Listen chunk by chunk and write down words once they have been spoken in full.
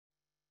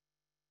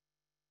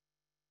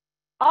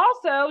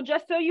Also,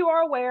 just so you are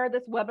aware,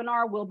 this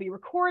webinar will be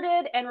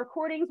recorded and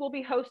recordings will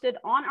be hosted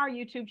on our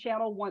YouTube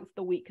channel once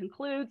the week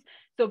concludes.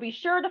 So be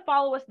sure to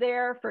follow us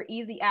there for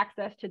easy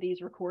access to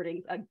these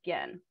recordings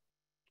again.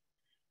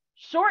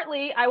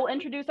 Shortly, I will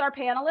introduce our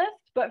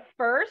panelists, but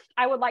first,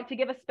 I would like to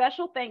give a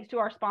special thanks to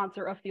our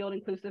sponsor of Field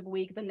Inclusive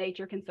Week, the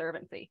Nature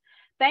Conservancy.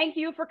 Thank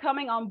you for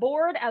coming on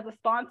board as a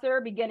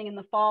sponsor beginning in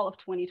the fall of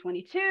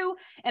 2022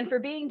 and for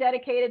being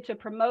dedicated to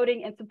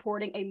promoting and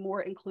supporting a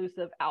more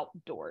inclusive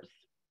outdoors.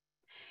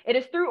 It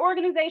is through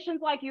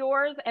organizations like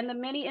yours and the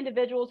many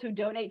individuals who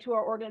donate to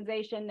our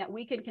organization that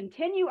we can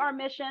continue our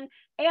mission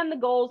and the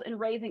goals in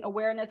raising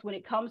awareness when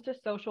it comes to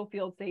social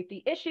field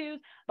safety issues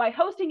by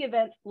hosting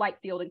events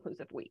like Field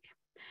Inclusive Week,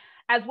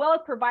 as well as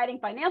providing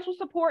financial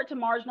support to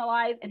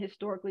marginalized and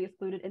historically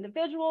excluded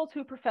individuals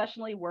who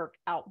professionally work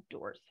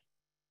outdoors.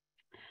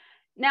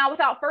 Now,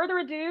 without further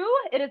ado,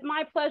 it is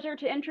my pleasure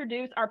to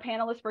introduce our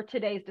panelists for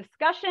today's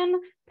discussion.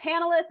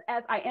 Panelists,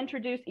 as I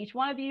introduce each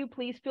one of you,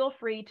 please feel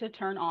free to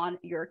turn on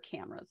your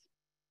cameras.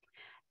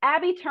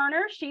 Abbi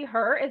Turner, she,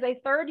 her, is a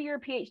third-year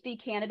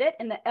PhD candidate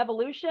in the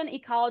Evolution,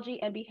 Ecology,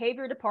 and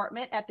Behavior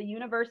Department at the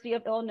University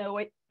of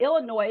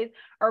Illinois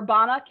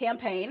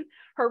Urbana-Champaign.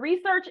 Her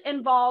research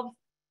involves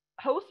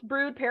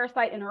host-brood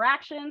parasite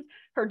interactions.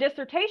 Her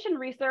dissertation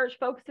research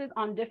focuses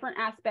on different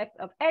aspects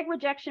of egg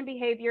rejection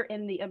behavior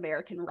in the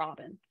American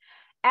robin.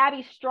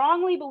 Abbi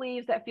strongly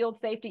believes that field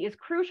safety is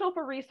crucial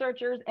for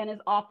researchers and is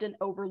often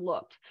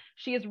overlooked.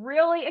 She is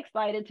really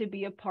excited to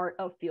be a part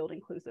of Field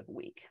Inclusive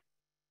Week.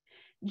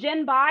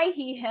 Jin Bai,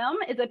 he, him,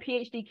 is a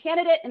PhD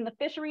candidate in the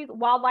Fisheries,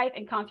 Wildlife,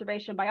 and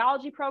Conservation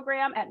Biology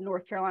program at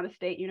North Carolina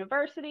State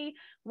University,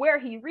 where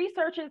he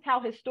researches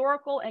how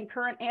historical and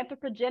current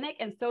anthropogenic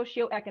and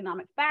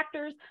socioeconomic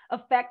factors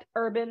affect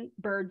urban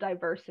bird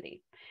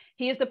diversity.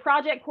 He is the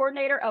project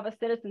coordinator of a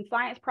citizen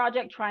science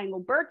project,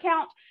 Triangle Bird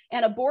Count,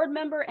 and a board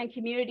member and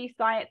community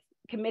science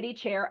committee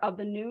chair of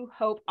the New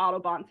Hope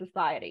Audubon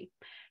Society.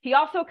 He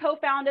also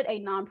co-founded a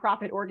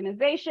nonprofit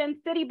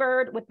organization, City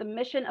Bird, with the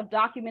mission of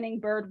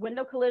documenting bird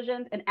window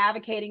collisions and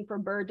advocating for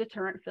bird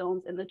deterrent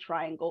films in the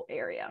Triangle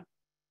area.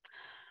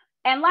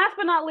 And last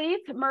but not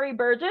least, Murry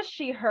Burgess,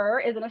 she,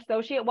 her, is an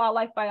associate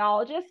wildlife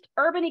biologist,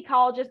 urban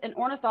ecologist, and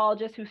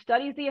ornithologist who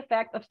studies the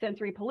effect of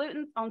sensory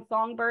pollutants on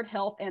songbird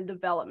health and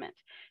development.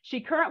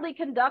 She currently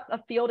conducts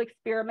a field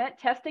experiment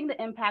testing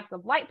the impacts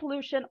of light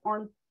pollution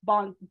on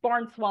barn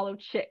swallow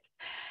chicks.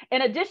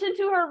 In addition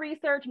to her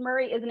research,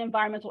 Murry is an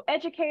environmental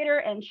educator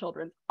and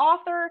children's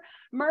author.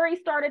 Murry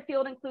started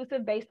Field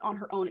Inclusive based on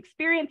her own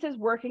experiences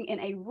working in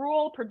a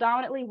rural,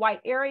 predominantly white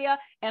area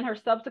and her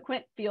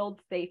subsequent field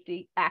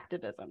safety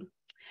activism.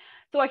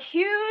 So a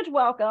huge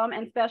welcome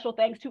and special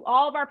thanks to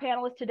all of our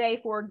panelists today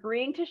for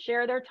agreeing to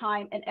share their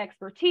time and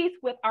expertise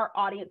with our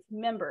audience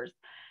members.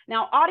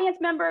 Now, audience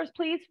members,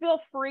 please feel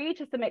free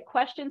to submit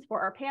questions for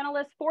our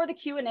panelists for the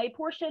Q&A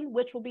portion,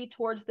 which will be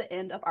towards the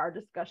end of our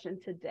discussion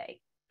today.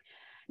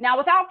 Now,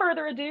 without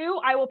further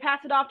ado, I will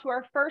pass it off to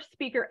our first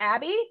speaker,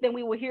 Abbi, then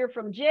we will hear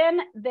from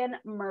Jin, then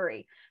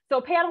Murry.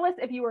 So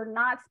panelists, if you are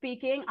not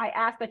speaking, I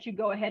ask that you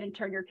go ahead and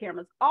turn your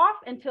cameras off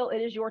until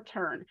it is your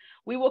turn.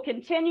 We will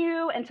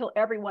continue until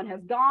everyone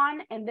has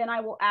gone, and then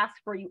I will ask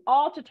for you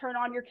all to turn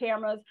on your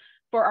cameras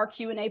for our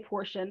Q&A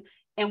portion,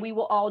 and we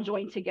will all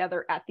join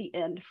together at the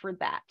end for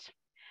that.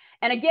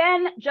 And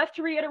again, just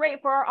to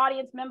reiterate for our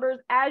audience members,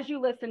 as you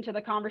listen to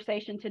the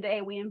conversation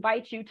today, we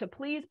invite you to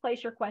please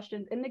place your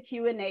questions in the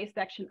Q&A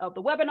section of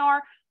the webinar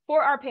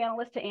for our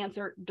panelists to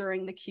answer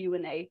during the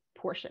Q&A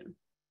portion.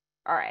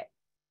 All right,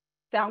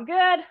 sound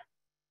good?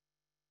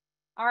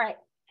 All right,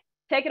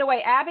 take it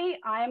away, Abbi.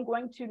 I am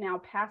going to now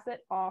pass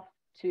it off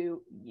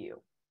to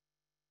you.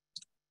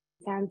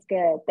 Sounds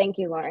good. Thank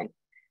you, Lauren.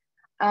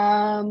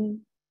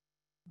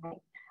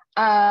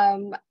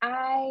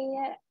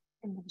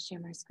 I'm going to share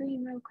my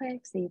screen real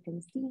quick so you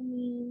can see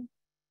me.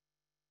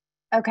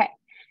 Okay,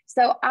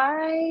 so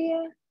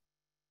hold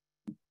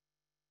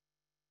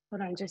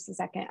on just a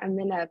second. I'm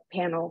in a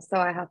panel, so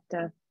I have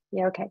to,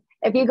 yeah, okay.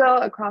 If you go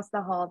across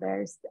the hall,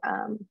 there's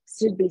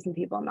should be some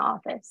people in the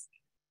office.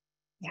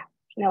 Yeah,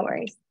 no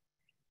worries.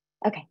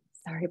 Okay,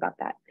 sorry about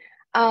that.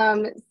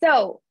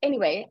 So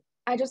anyway,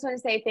 I just want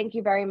to say thank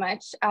you very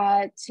much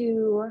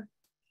to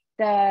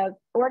the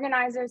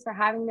organizers for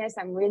having this.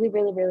 I'm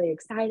really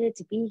excited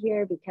to be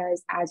here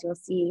because, as you'll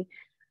see,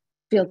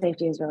 field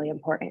safety is really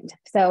important.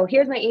 So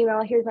here's my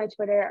email, here's my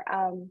Twitter.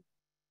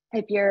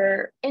 If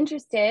you're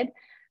interested,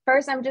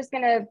 first I'm just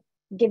gonna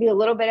give you a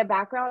little bit of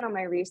background on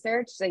my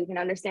research so you can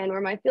understand where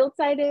my field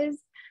site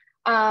is.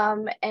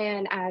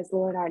 And as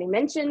Lauren already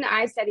mentioned,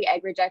 I study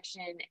egg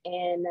rejection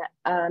in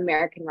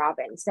American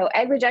robin. So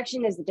egg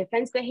rejection is a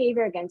defense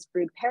behavior against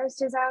brood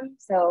parasitism.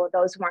 So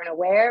those who aren't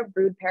aware,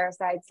 brood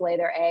parasites lay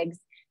their eggs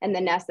in the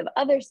nests of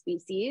other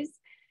species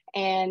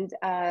and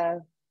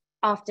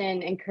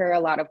often incur a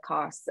lot of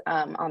costs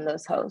on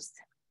those hosts.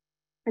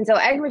 And so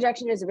egg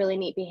rejection is a really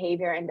neat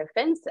behavior in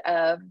defense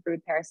of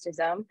brood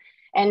parasitism,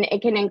 and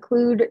it can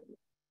include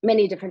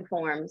many different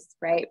forms,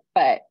 right?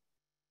 But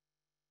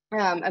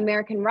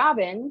American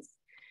robins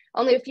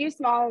Only a few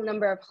small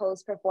number of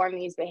hosts perform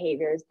these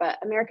behaviors, but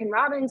American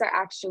robins are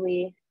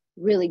actually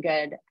really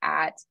good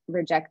at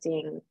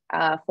rejecting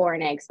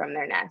foreign eggs from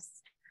their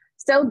nests.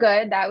 So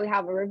good that we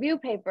have a review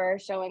paper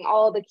showing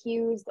all the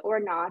cues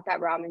or not that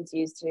robins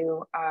use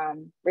to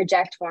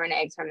reject foreign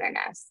eggs from their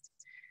nests.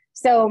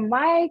 So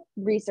my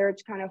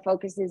research kind of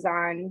focuses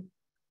on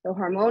the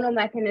hormonal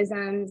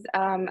mechanisms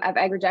of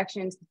egg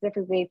rejection,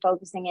 specifically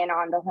focusing in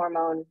on the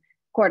hormone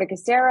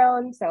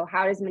corticosterone. So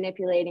how does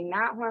manipulating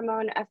that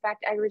hormone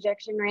affect egg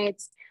rejection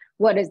rates?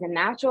 What is the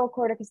natural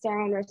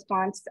corticosterone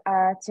response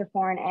to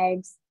foreign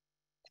eggs?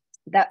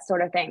 That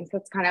sort of thing. So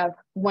it's kind of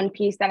one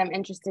piece that I'm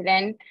interested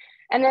in.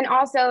 And then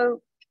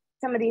also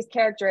some of these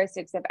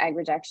characteristics of egg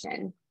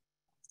rejection.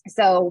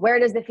 So where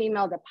does the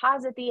female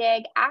deposit the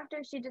egg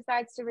after she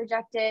decides to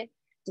reject it?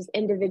 Does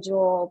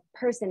individual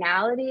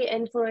personality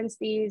influence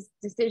these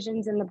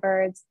decisions in the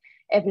birds?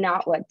 If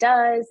not, what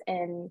does?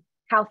 And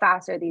how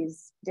fast are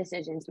these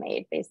decisions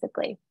made,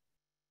 basically?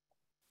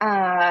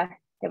 There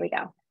we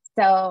go.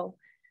 So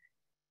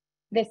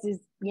this is,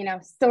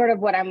 sort of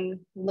what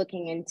I'm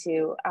looking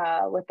into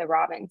with the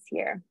robins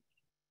here.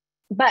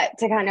 But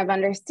to kind of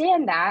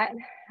understand that,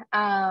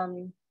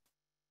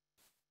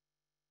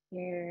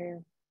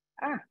 there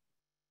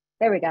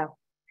we go.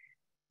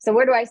 So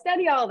where do I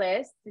study all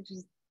this, which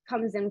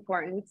comes in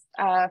importance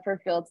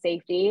for field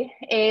safety,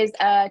 is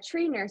a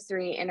tree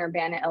nursery in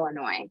Urbana,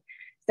 Illinois.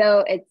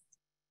 So it's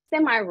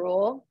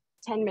semi-rural,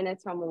 10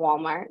 minutes from a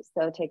Walmart.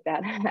 So take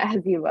that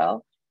as you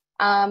will.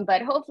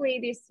 But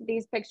hopefully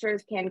these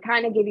pictures can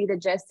kind of give you the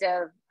gist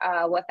of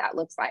what that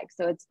looks like.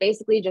 So it's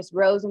basically just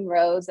rows and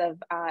rows of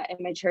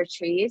immature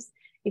trees.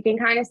 You can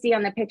kind of see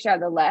on the picture on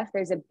the left,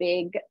 there's a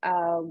big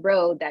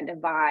road that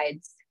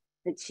divides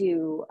the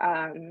two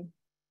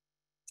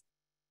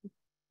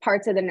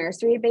parts of the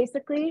nursery,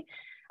 basically.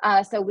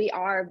 So we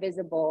are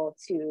visible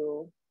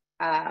to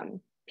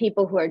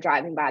people who are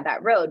driving by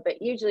that road,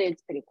 but usually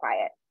it's pretty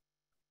quiet.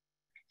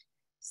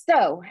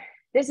 So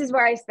this is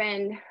where I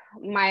spend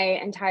my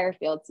entire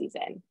field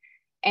season.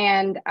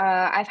 And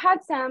I've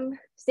had some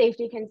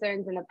safety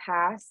concerns in the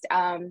past.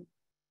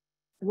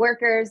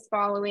 Workers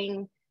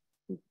following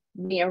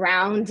me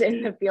around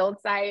in the field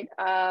site,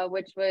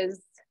 which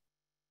was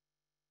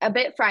a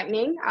bit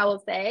frightening, I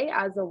will say,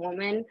 as a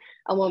woman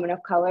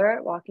of color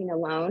walking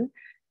alone.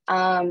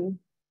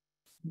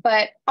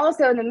 But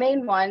also the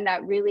main one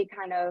that really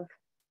kind of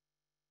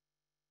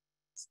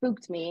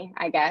spooked me,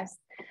 I guess.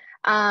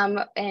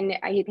 And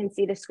you can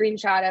see the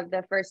screenshot of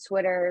the first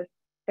Twitter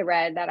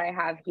thread that I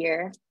have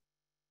here,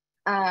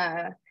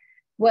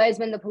 was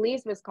when the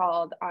police was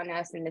called on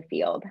us in the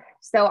field.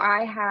 So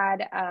I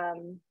had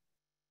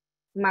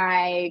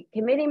my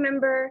committee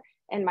member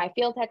and my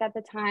field tech at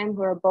the time,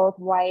 who are both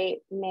white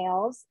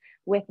males,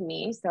 with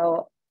me.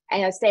 So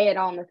I say it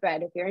all in the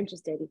thread. If you're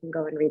interested, you can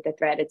go and read the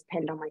thread. It's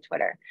pinned on my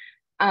Twitter.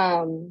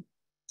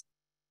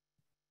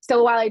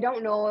 So while I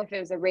don't know if it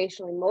was a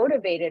racially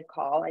motivated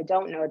call, I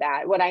don't know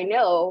that. What I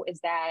know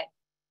is that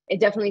it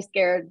definitely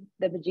scared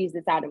the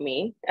bejesus out of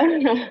me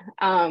to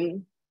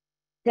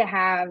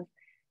have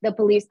the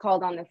police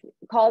called on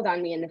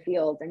me in the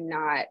field and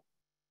not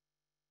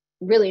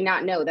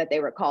know that they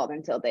were called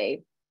until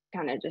they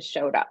kind of just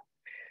showed up.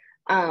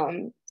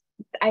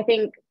 I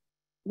think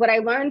what I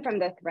learned from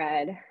the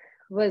thread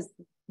was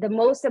the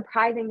most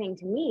surprising thing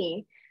to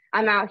me.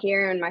 I'm out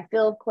here in my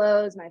field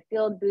clothes, my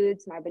field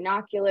boots, my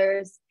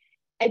binoculars.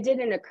 It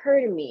didn't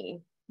occur to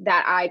me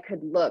that I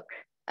could look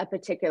a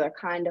particular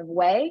kind of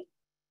way,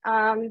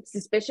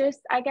 suspicious,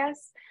 I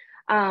guess.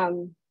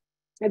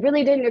 It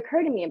really didn't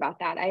occur to me about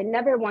that. I had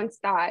never once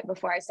thought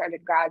before I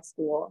started grad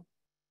school,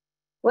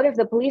 what if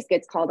the police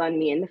gets called on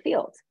me in the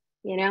field?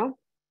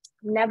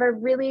 Never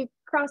really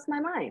crossed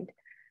my mind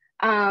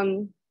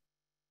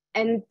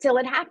until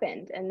it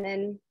happened. And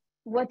then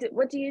what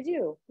do you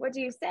do? What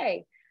do you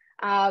say?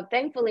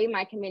 Thankfully,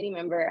 my committee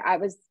member, I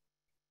was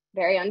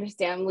very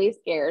understandably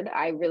scared.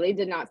 I really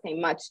did not say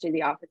much to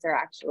the officer,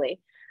 actually.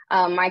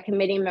 My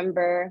committee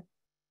member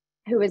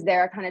who was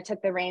there kind of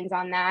took the reins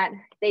on that.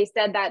 They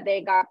said that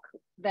they got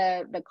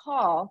the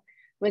call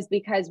was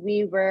because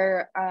we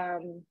were,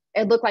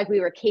 it looked like we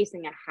were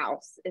casing a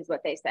house, is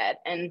what they said.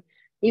 And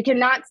you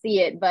cannot see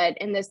it, but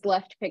in this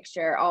left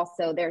picture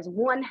also, there's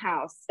one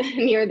house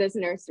near this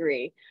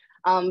nursery,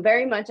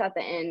 very much at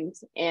the end.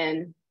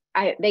 And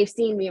they've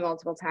seen me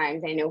multiple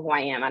times. They know who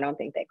I am. I don't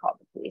think they called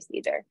the police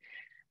either.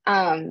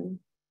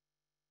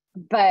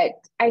 But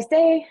I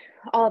say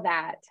all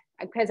that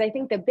because I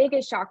think the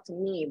biggest shock to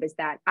me was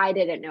that I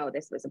didn't know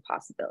this was a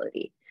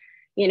possibility.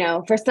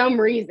 For some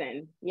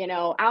reason,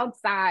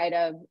 outside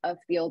of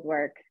field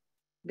work,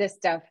 this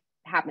stuff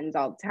happens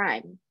all the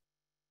time.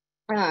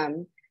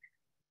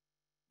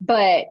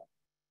 But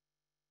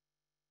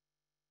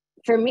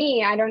for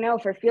me, I don't know,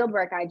 for field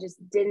work, I just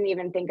didn't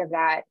even think of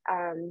that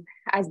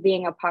as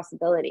being a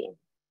possibility.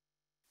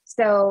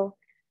 So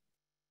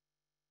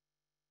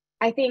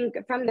I think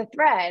from the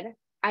thread,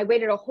 I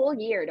waited a whole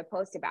year to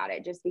post about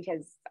it just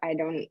because I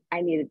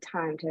needed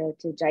time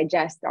to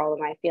digest all of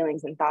my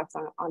feelings and thoughts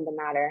on the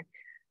matter.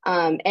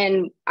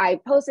 And I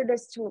posted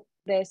this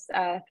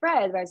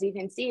thread, as you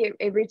can see,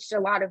 it reached a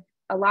lot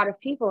of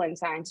people in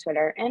science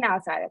Twitter and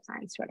outside of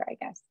science Twitter, I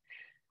guess.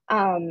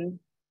 And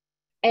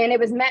it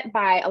was met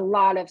by a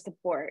lot of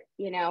support,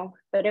 you know,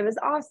 but it was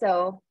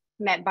also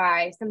met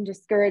by some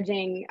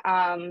discouraging,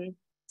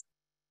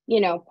 you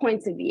know,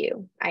 points of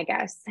view, I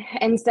guess.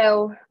 And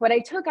so what I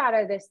took out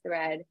of this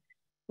thread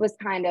was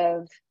kind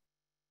of,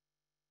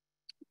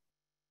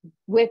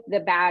 with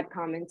the bad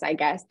comments, I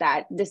guess,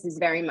 that this is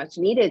very much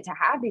needed to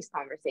have these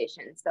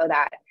conversations so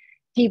that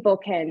people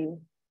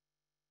can,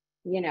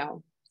 you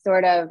know,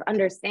 sort of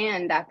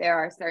understand that there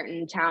are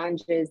certain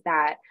challenges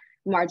that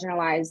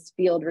marginalized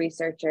field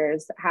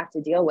researchers have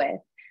to deal with.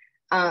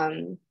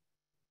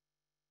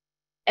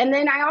 And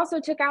then I also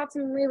took out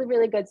some really,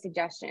 really good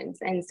suggestions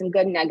and some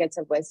good nuggets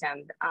of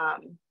wisdom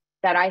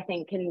that I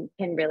think can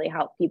really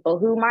help people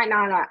who might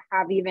not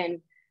have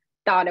even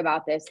thought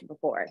about this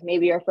before.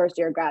 Maybe you're a first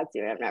year grad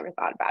student, I've never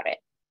thought about it.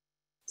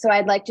 So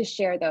I'd like to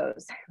share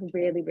those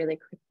really, really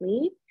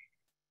quickly,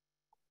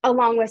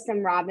 along with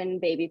some robin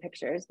baby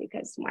pictures,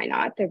 because why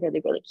not? They're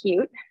really, really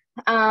cute.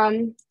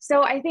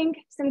 So I think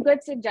some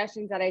good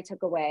suggestions that I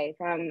took away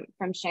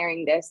from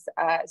sharing this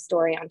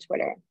story on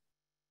Twitter.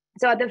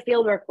 So at the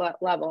fieldwork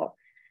level,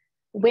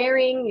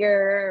 wearing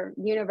your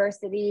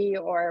university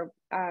or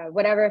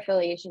whatever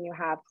affiliation you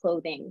have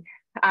clothing.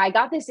 I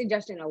got this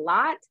suggestion a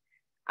lot.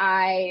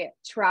 I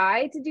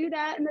tried to do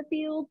that in the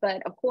field,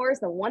 but of course,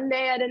 the one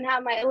day I didn't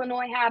have my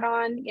Illinois hat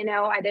on, you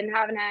know, I didn't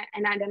have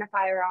an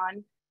identifier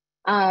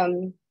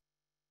on.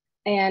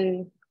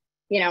 And,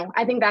 you know,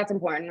 I think that's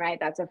important, right?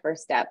 That's a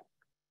first step.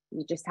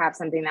 You just have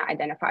something that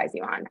identifies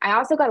you on. I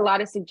also got a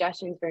lot of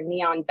suggestions for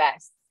neon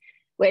vests,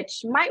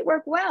 which might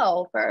work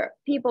well for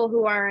people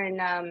who are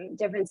in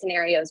different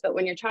scenarios. But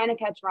when you're trying to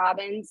catch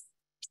robins,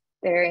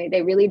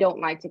 they really don't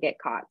like to get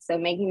caught. So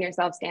making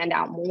yourself stand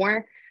out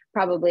more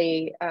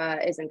probably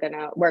isn't going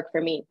to work for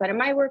me, but it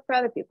might work for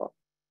other people.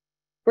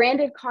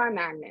 Branded car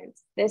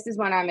magnets. This is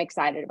one I'm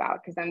excited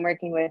about because I'm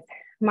working with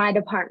my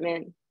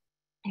department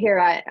here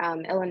at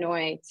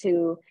Illinois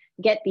to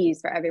get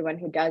these for everyone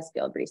who does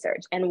field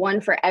research, and one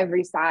for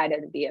every side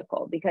of the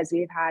vehicle, because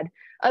we've had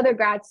other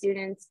grad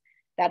students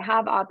that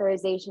have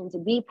authorization to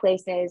be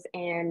places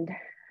and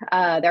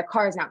their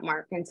car is not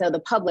marked. And so the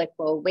public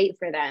will wait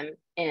for them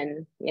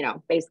and, you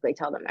know, basically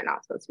tell them they're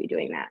not supposed to be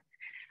doing that.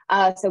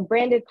 So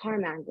branded car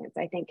magnets,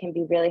 I think, can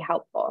be really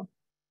helpful.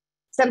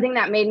 Something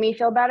that made me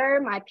feel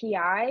better, my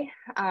PI,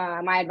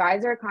 my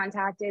advisor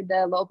contacted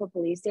the local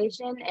police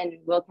station and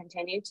will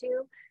continue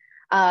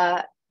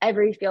to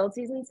every field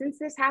season since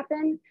this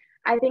happened.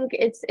 I think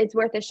it's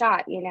worth a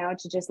shot, you know,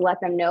 to just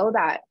let them know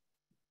that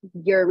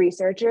your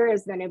researcher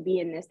is going to be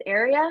in this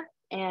area.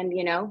 And,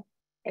 you know,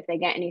 if they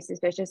get any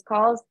suspicious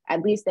calls,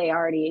 at least they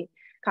already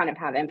kind of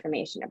have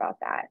information about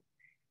that.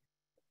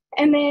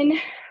 And then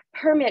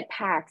permit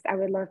packs, I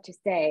would love to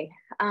say,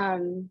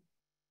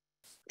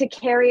 to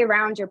carry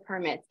around your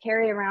permits,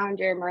 carry around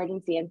your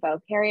emergency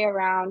info, carry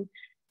around,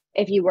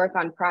 if you work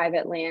on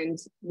private land,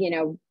 you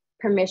know,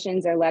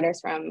 permissions or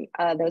letters from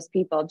those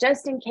people,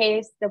 just in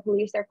case the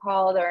police are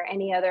called or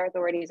any other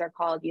authorities are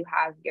called, you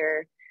have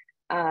your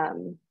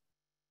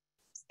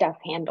stuff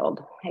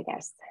handled, I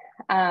guess.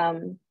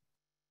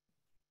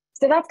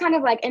 So that's kind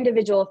of like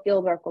individual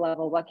fieldwork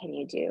level, what can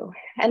you do?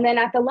 And then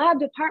at the lab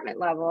department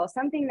level,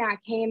 something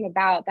that came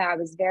about that I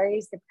was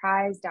very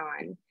surprised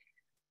on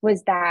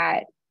was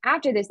that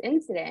after this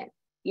incident,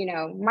 you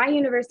know, my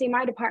university,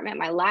 my department,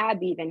 my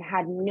lab even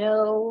had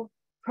no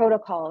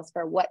protocols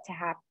for what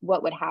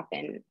would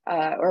happen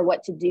or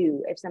what to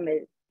do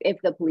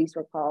if the police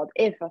were called,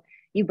 if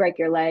you break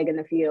your leg in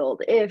the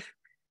field, if,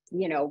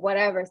 you know,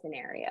 whatever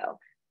scenario.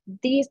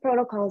 These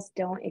protocols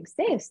don't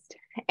exist.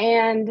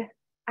 And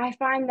I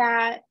find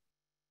that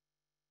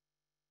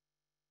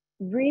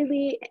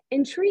really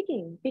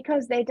intriguing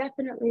because they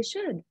definitely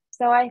should.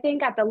 So I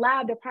think at the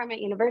lab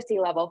department university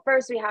level,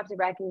 first we have to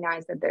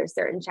recognize that there's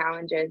certain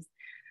challenges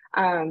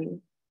that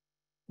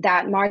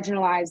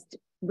marginalized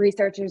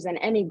researchers in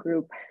any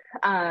group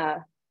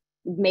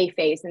may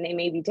face, and they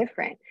may be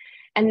different.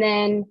 And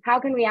then how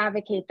can we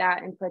advocate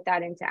that and put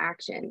that into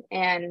action?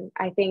 And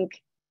I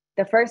think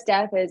the first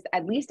step is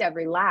at least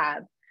every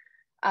lab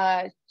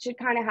should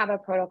kind of have a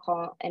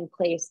protocol in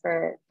place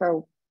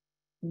for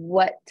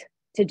what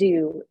to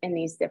do in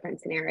these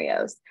different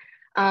scenarios,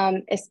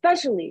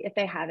 especially if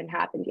they haven't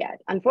happened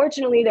yet.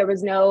 Unfortunately, there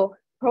was no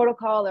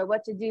protocol or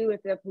what to do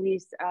if the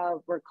police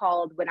were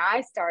called when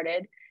I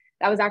started.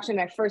 That was actually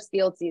my first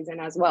field season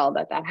as well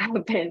that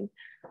happened.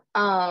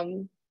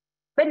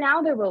 But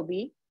now there will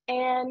be.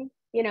 And,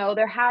 you know,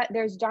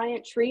 there's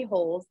giant tree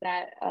holes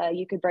that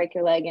you could break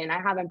your leg in.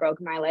 I haven't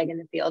broken my leg in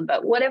the field,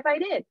 but what if I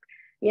did?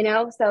 You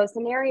know, so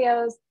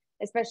scenarios,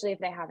 especially if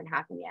they haven't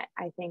happened yet,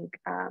 I think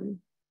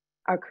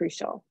are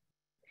crucial.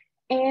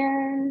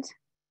 And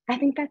I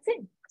think that's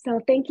it.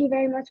 So thank you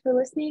very much for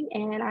listening.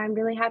 And I'm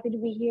really happy to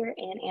be here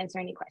and answer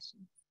any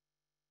questions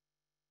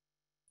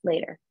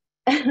later.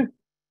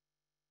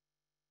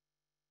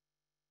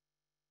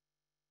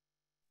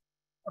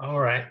 All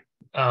right.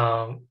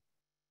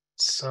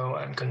 So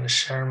I'm going to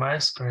share my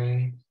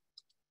screen.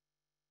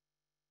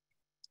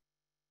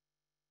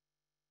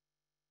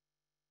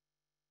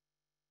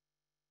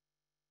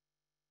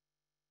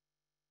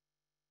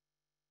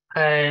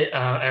 Hi,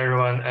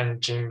 everyone. I'm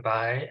Jin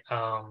Bai.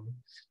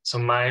 So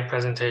my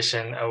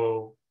presentation, I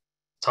will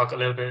talk a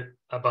little bit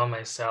about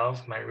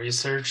myself, my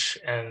research,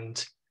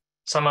 and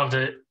some of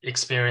the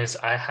experience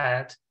I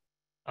had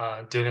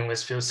dealing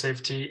with field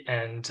safety.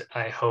 And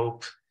I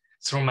hope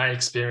through my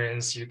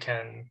experience, you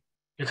can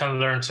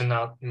learn to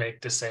not make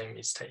the same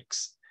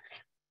mistakes.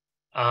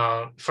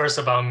 First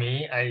about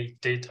me, I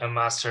did a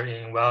master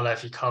in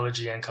wildlife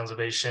ecology and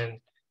conservation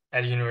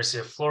at the University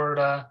of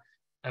Florida.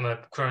 I'm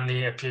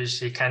currently a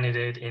PhD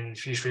candidate in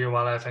fishery,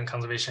 wildlife, and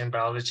conservation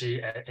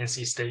biology at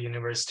NC State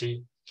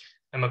University.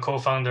 I'm a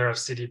co-founder of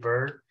City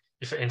Bird.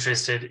 If you're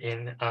interested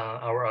in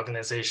our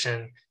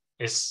organization,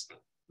 it's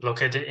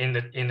located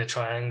in the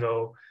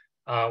triangle.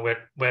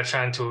 We're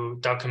trying to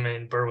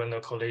document bird window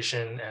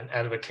collation and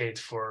advocate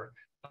for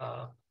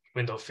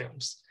window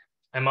films.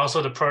 I'm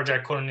also the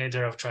project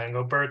coordinator of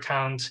Triangle Bird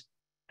Count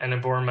and a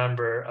board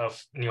member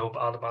of New Hope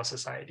Audubon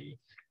Society.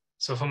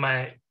 So for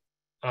my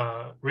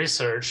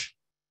research,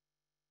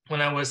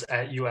 when I was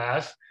at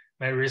UF,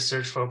 my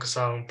research focused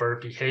on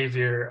bird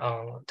behavior,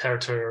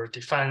 territorial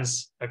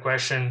defense,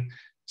 aggression.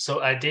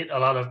 So I did a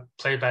lot of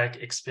playback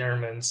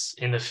experiments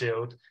in the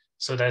field.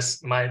 So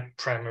that's my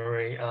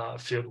primary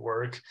field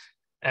work.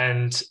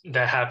 And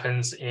that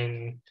happens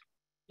in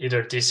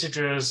either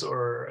deciduous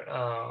or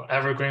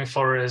evergreen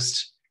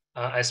forest,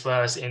 as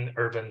well as in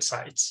urban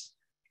sites.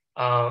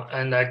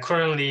 And I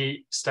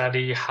currently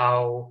study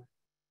how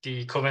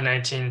the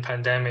COVID-19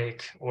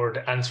 pandemic or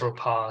the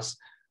anthropause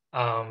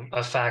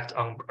effect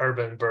on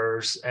urban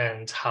birds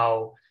and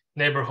how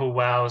neighborhood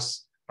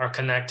wells are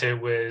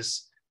connected with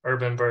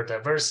urban bird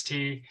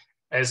diversity,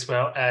 as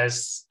well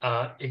as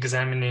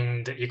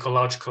examining the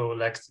ecological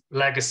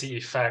legacy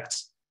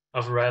effects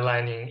of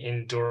redlining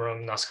in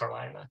Durham, North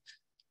Carolina.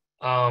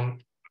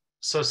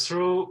 So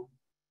through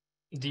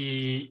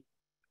the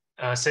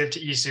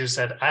safety issues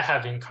that I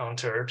have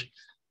encountered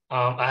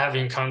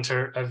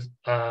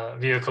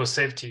vehicle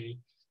safety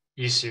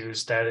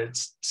issues that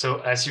it's, so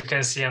as you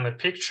can see on the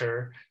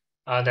picture,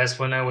 that's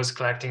when I was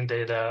collecting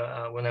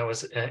data, when I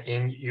was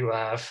in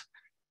UF,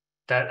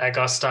 that I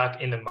got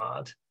stuck in the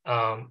mud.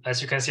 As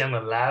you can see on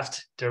the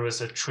left, there was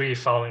a tree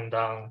falling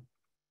down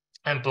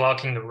and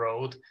blocking the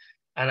road.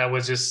 And I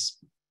was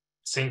just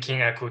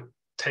thinking I could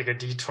take a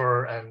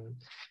detour, and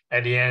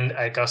at the end,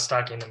 I got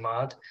stuck in the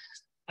mud.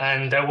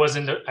 And that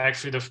wasn't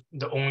actually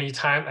the only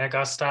time I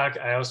got stuck.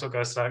 I also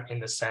got stuck in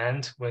the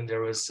sand when there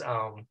was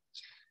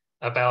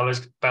a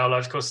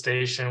biological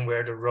station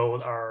where the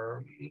roads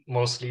are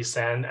mostly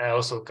sand. I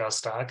also got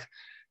stuck.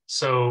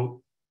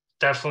 So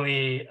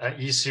definitely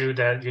an issue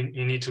that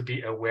you need to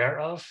be aware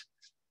of.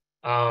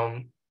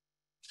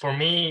 For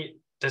me,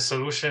 the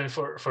solution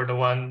for the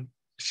one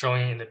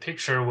showing in the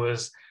picture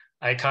was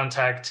I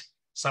contact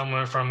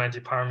someone from my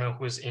department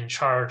who is in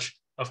charge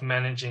of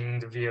managing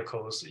the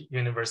vehicles,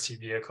 university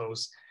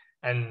vehicles,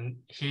 and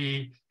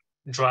he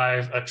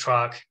drive a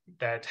truck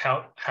that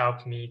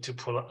helped me to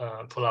pull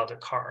out the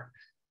car.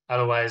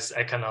 Otherwise,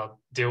 I cannot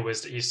deal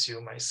with the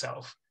issue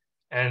myself.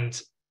 And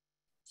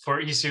for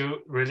issue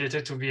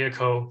related to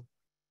vehicle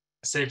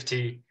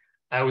safety,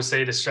 I would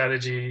say the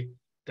strategy,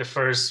 the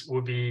first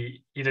would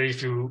be either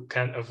if you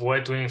can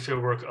avoid doing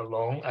fieldwork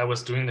alone. I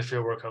was doing the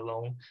fieldwork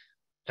alone.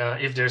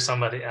 If there's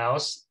somebody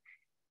else,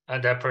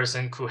 that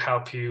person could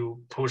help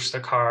you push the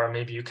car,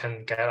 maybe you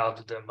can get out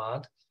of the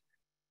mud.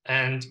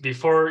 And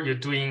before you're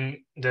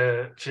doing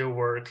the field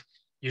work,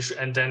 you should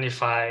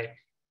identify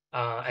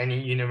any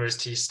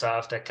university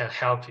staff that can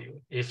help you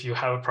if you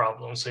have a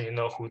problem, so you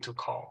know who to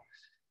call.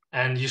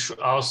 And you should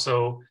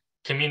also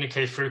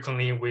communicate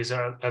frequently with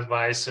our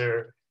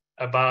advisor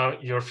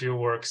about your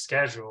field work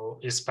schedule,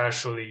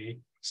 especially.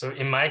 So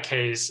in my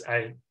case,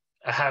 I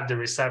have the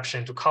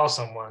reception to call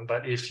someone,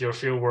 but if your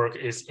field work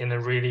is in a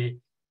really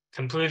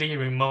completely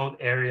remote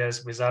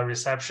areas without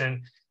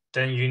reception,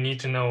 then you need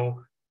to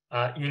know,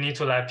 you need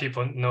to let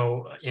people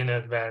know in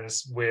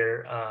advance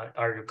where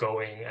are you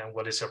going and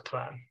what is your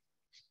plan.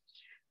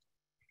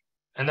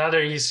 Another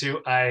issue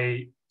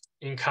I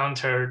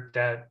encountered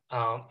that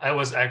I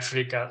was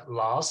actually got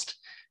lost.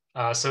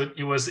 So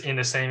it was in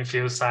the same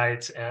field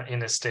site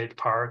in a state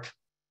park.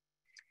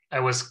 I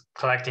was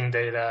collecting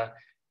data,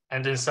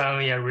 and then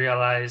suddenly I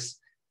realized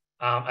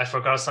I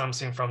forgot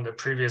something from the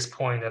previous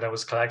point that I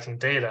was collecting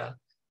data.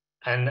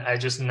 And I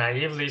just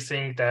naively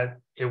think that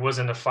it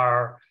wasn't a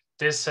far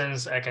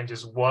distance. I can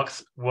just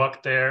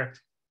walk there.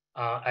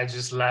 I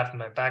just left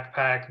my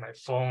backpack, my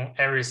phone,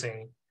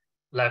 everything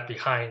left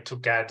behind to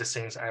get the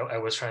things I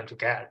was trying to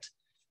get.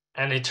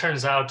 And it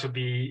turns out to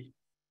be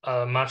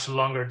a much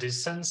longer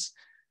distance.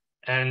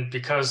 And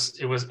because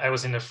I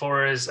was in the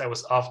forest, I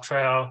was off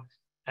trail,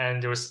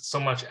 and there was so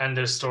much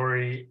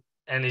understory,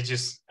 and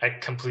I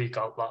completely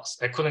got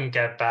lost. I couldn't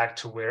get back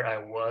to where I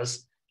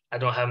was. I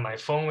don't have my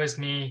phone with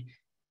me.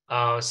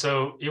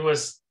 So it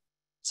was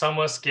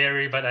somewhat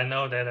scary, but I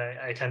know that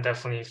I can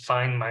definitely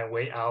find my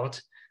way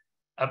out.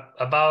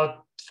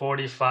 about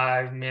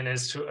 45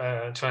 minutes to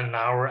an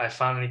hour, I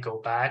finally go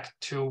back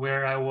to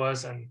where I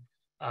was and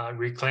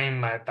reclaim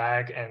my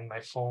bag and my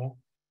phone.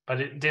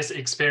 But this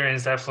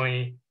experience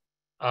definitely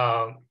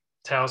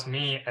tells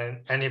me and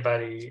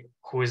anybody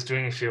who is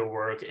doing field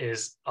work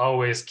is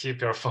always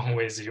keep your phone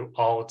with you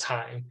all the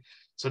time.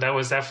 So that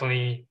was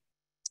definitely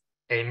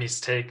a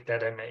mistake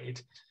that I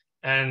made.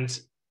 And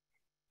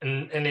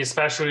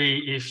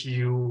especially if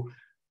you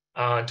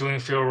doing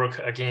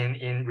fieldwork again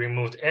in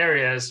remote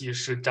areas, you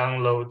should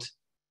download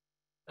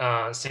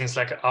things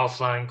like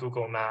offline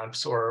Google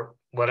Maps or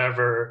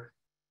whatever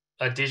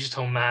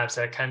digital maps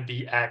that can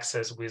be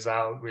accessed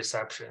without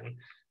reception.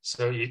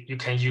 So you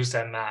can use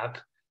that map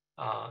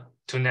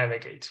to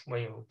navigate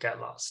when you get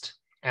lost.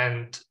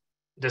 And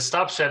the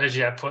stop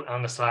strategy I put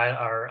on the slide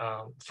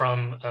are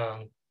from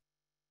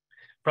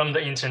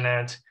the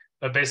internet.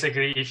 But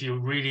basically, if you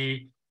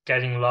really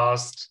getting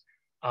lost,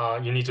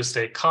 you need to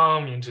stay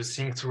calm. You need to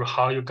think through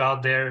how you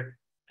got there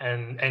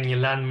and any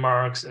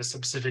landmarks, a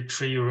specific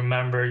tree you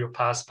remember you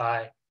passed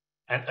by,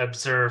 and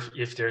observe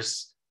if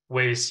there's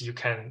ways you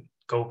can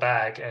go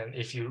back. And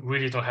if you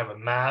really don't have a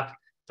map,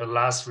 the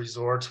last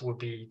resort would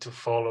be to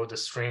follow the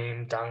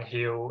stream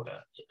downhill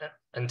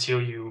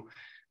until you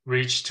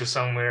reach to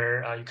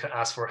somewhere you can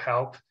ask for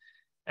help,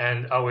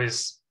 and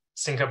always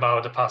think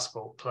about the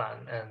possible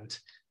plan. And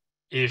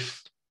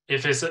if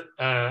it's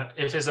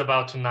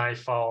about to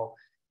nightfall,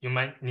 you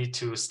might need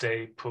to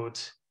stay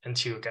put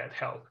until you get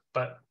help.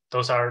 But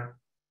those are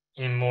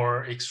in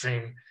more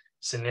extreme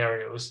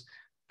scenarios.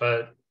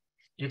 But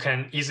you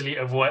can easily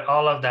avoid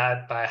all of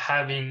that by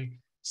having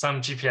some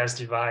GPS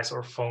device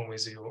or phone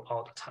with you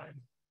all the time.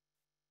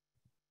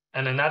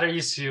 And another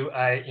issue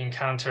I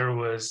encountered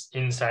was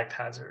insect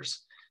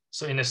hazards.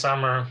 So in the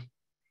summer,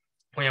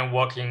 when you're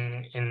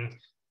walking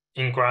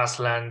in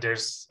grassland,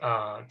 there's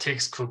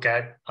ticks could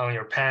get on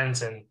your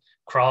pants and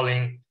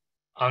crawling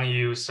on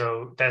you.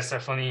 So that's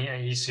definitely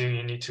an issue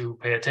you need to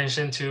pay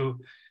attention to.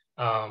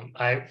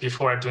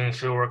 Before doing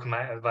fieldwork,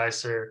 my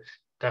advisor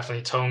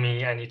definitely told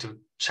me I need to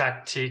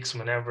check ticks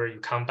whenever you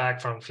come back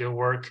from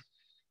fieldwork.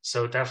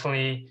 So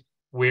definitely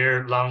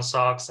wear long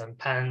socks and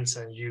pants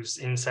and use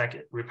insect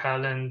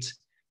repellent.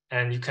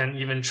 And you can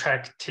even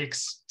track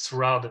ticks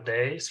throughout the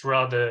day,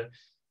 throughout the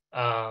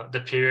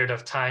period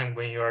of time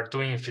when you are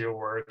doing field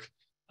work.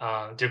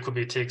 There could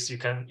be ticks, you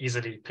can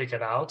easily pick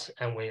it out.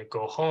 And when you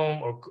go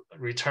home or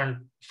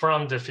return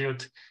from the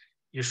field,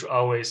 you should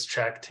always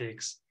check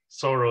ticks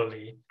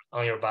thoroughly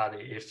on your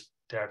body if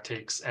there are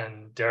ticks.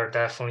 And there are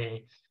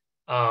definitely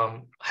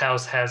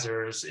health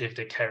hazards if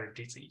they carry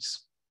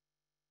disease.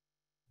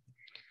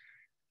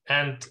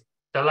 And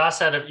the last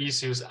set of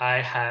issues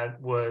I had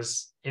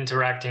was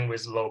interacting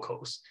with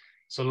locals.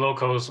 So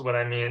locals, what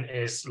I mean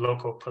is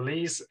local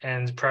police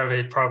and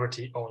private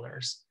property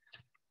owners.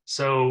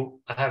 So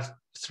I have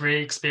 3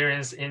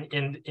 experiences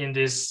in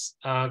this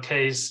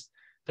case.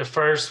 The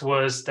first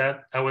was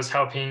that I was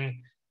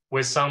helping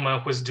with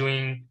someone who's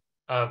doing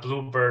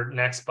Bluebird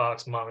next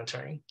box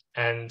monitoring,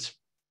 and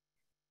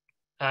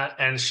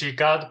she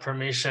got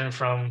permission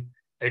from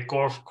a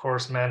golf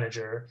course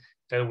manager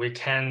that we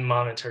can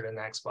monitor the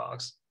next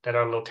box that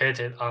are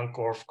located on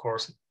golf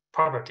course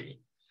property.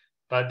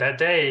 But that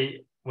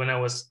day, when I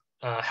was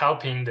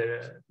helping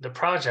the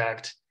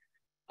project,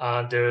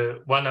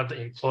 one of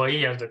the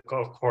employee of the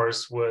golf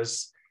course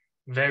was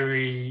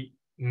very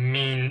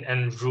mean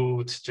and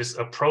rude, just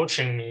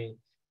approaching me,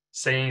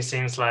 saying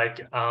things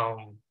like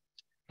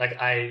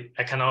I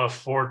cannot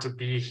afford to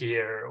be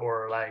here,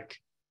 or like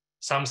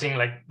something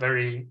like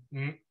very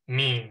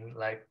mean,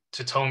 like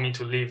to tell me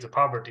to leave the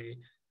property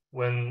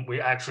when we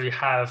actually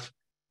have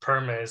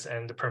permits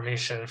and the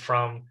permission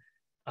from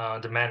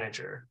the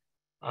manager.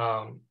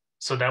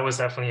 So that was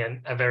definitely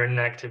a very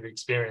negative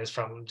experience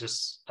from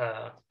just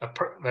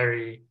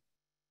very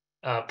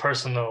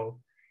personal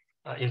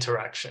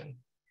interaction.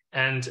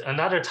 And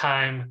another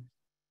time,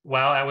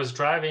 while I was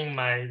driving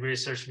my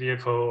research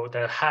vehicle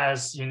that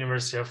has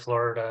University of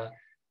Florida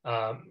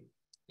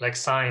like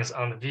signs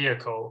on the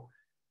vehicle,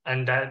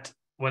 and that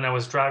when I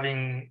was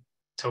driving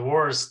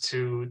towards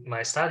to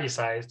my study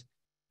site,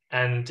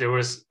 and there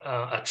was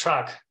a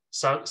truck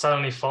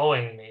suddenly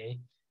following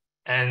me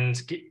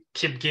and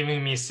keep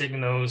giving me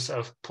signals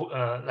of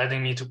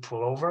letting me to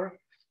pull over.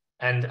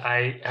 And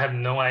I have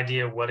no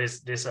idea what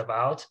is this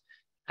about.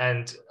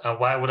 And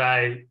why would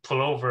I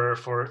pull over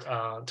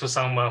to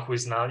someone who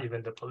is not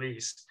even the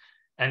police?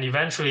 And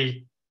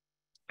eventually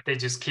they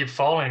just keep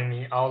following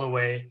me all the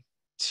way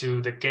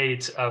to the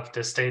gate of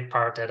the state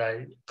park that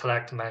I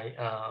collect my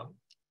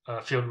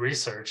field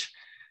research.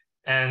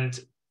 And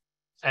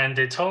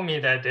they told me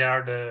that they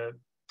are the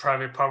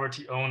private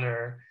property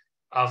owner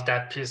of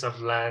that piece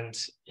of land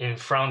in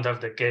front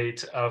of the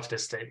gate of the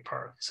state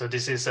park. So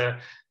this is a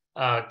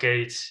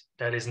gate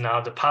that is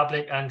now the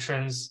public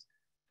entrance,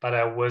 but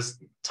I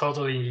was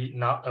totally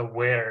not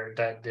aware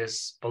that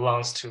this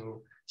belongs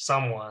to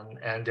someone,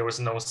 and there was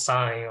no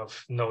sign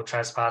of no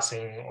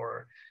trespassing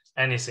or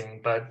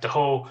anything. But the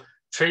whole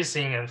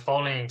tracing and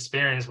following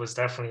experience was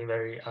definitely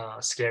very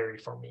scary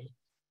for me.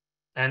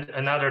 And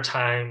another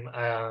time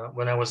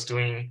when I was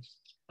doing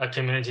a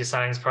community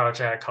science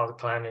project called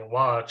Climate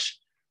Watch,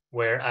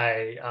 where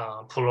I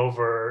pull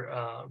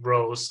over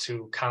rows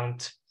to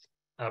count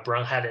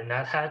brown-headed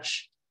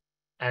nuthatch.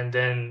 And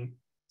then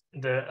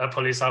a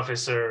police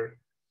officer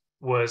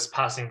was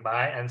passing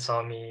by and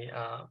saw me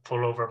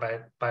pull over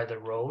by the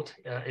road.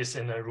 It's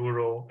in a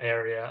rural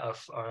area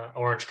of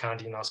Orange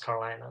County, North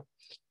Carolina.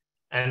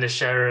 And the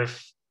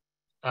sheriff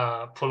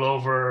pull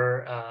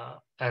over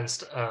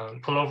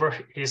pull over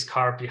his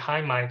car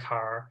behind my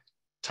car,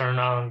 turn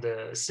on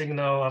the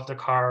signal of the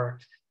car,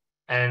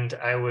 and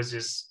I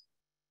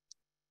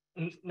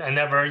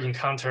never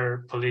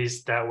encountered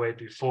police that way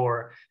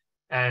before.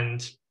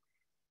 And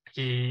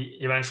he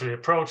eventually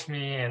approached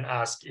me and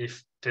asked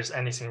if there's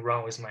anything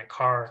wrong with my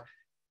car.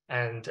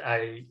 And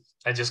I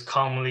just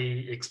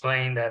calmly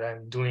explained that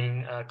I'm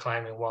doing a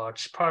climate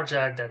watch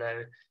project, that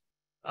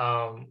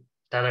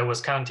I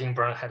was counting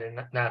brown-headed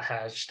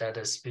nuthatch, that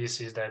is a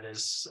species that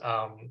is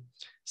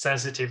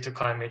sensitive to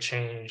climate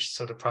change.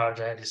 So the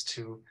project is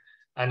to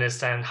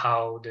understand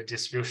how the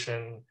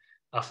distribution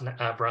of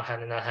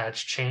brown-headed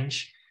nuthatch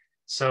change.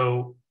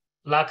 So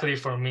luckily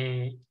for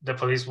me, the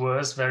police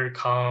was very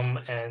calm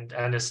and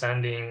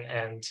understanding,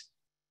 and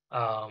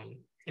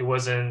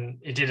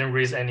it didn't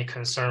raise any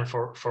concern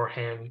for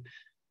him.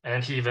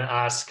 And he even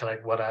asked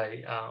like what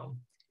I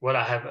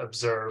have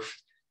observed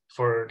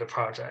for the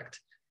project.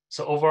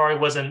 So overall, it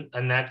wasn't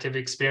a negative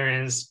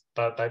experience,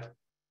 but by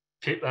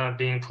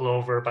being pulled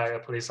over by a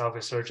police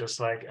officer, just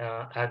like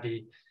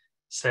Abby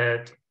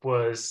said,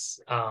 it's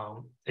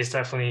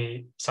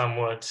definitely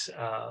somewhat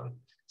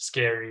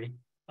scary.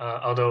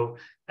 Although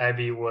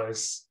Abby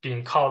was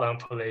being called on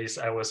police,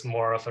 I was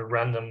more of a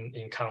random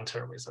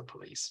encounter with the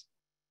police.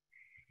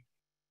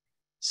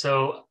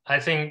 So I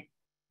think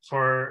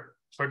for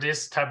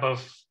this type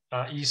of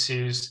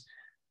issues,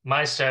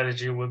 my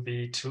strategy would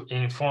be to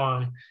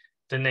inform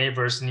the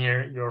neighbors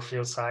near your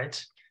field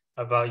site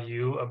about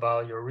you,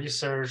 about your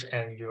research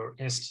and your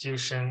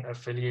institution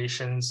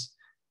affiliations,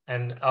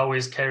 and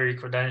always carry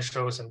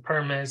credentials and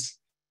permits,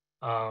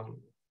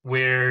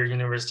 wear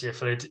university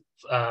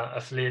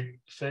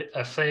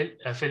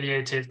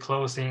affiliated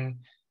clothing,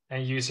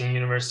 and using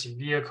university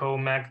vehicle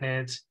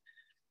magnet.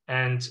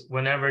 And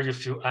whenever you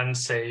feel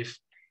unsafe,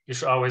 you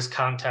should always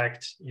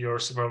contact your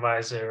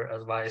supervisor,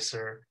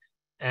 advisor,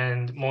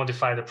 and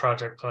modify the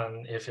project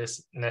plan if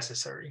it's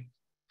necessary.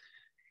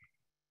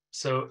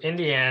 So in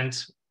the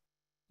end,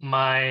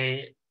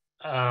 my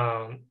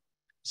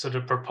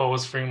the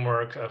proposed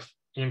framework of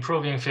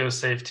improving field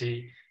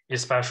safety,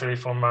 especially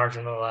for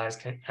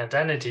marginalized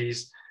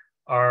identities,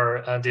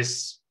 are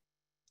this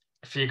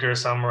figure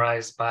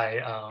summarized by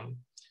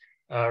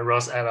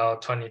Ross et al.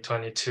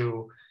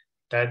 2022,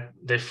 that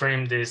they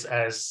frame this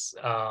as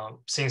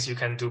things you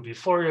can do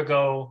before you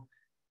go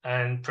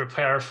and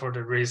prepare for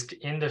the risk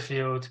in the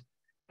field,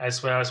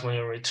 as well as when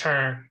you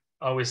return,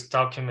 always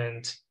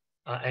document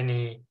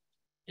any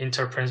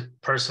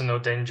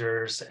interpersonal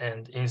dangers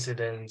and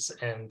incidents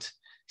and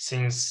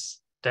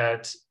things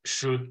that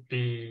should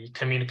be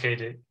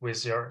communicated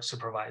with your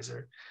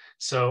supervisor.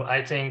 So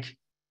I think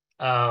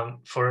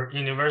for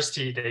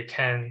university, they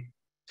can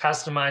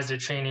customize the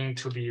training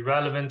to be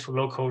relevant to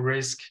local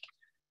risk,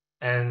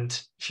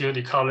 and field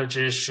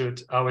ecologists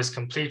should always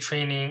complete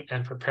training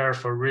and prepare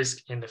for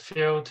risk in the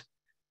field,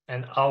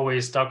 and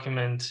always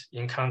document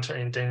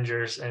encounter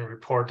dangers and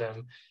report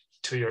them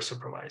to your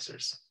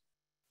supervisors.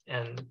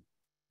 And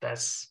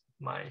that's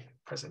my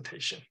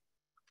presentation.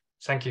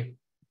 Thank you.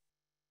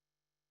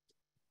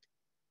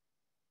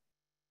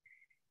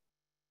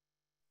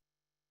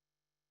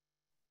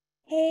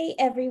 Hey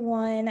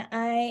everyone,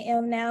 I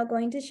am now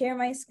going to share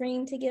my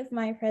screen to give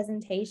my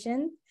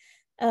presentation.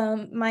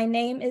 My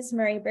name is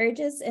Murry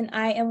Burgess, and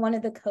I am one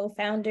of the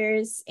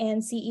co-founders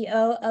and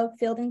CEO of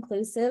Field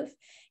Inclusive.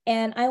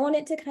 And I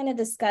wanted to kind of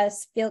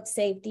discuss field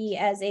safety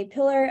as a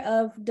pillar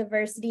of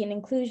diversity and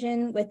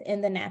inclusion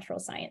within the natural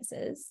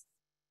sciences.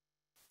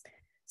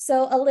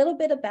 So a little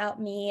bit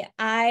about me,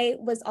 I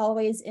was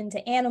always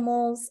into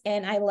animals,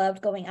 and I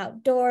loved going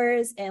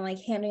outdoors and like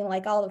handling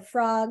like all the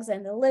frogs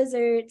and the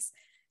lizards.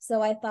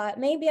 So I thought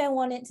maybe I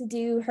wanted to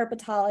do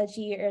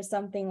herpetology or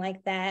something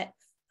like that.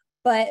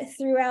 But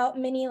throughout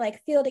many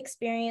like field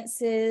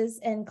experiences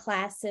and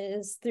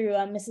classes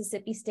through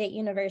Mississippi State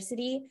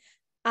University,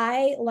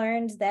 I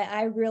learned that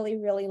I really,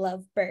 really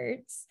love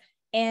birds.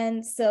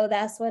 And so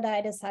that's what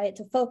I decided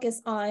to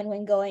focus on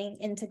when going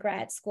into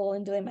grad school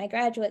and doing my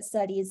graduate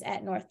studies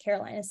at North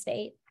Carolina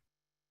State.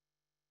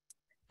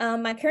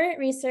 My current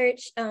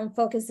research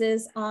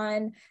focuses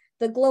on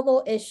the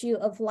global issue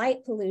of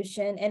light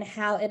pollution and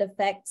how it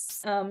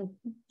affects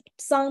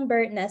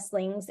songbird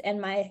nestlings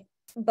and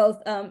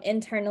both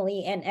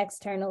internally and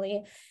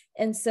externally.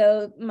 And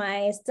so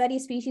my study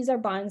species are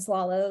barn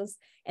swallows,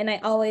 and I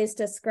always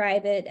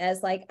describe it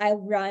as like I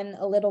run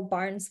a little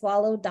barn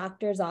swallow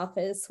doctor's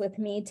office with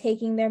me,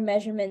 taking their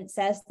measurements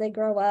as they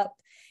grow up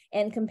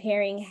and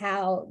comparing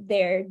how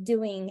they're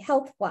doing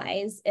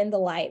health-wise in the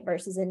light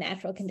versus in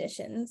natural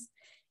conditions.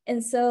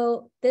 And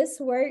so this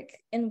work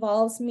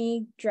involves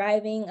me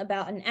driving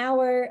about an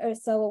hour or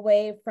so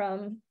away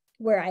from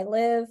where I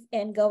live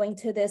and going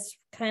to this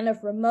kind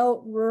of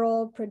remote,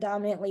 rural,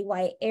 predominantly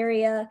white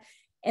area.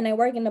 And I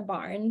work in a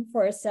barn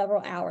for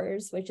several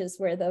hours, which is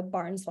where the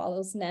barn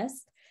swallows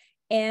nest.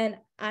 And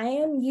I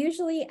am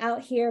usually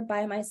out here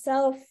by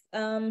myself,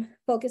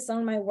 focused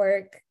on my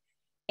work.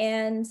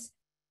 And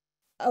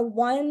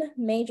one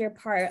major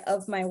part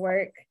of my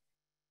work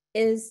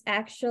is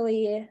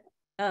actually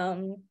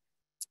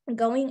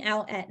going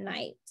out at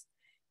night.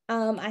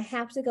 I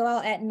have to go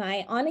out at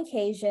night on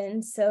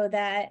occasion so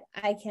that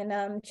I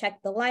can check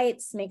the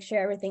lights, make sure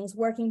everything's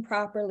working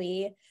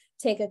properly,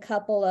 take a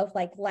couple of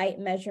like light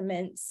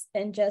measurements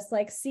and just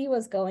like see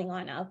what's going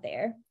on out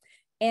there.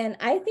 And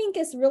I think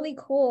it's really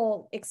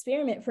cool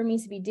experiment for me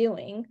to be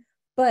doing.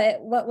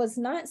 But what was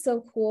not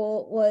so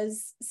cool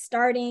was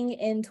starting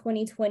in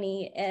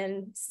 2020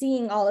 and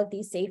seeing all of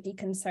these safety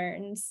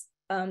concerns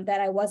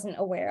that I wasn't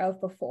aware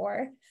of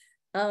before.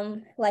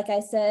 Like I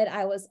said,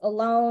 I was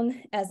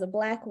alone as a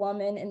Black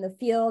woman in the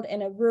field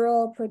in a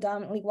rural,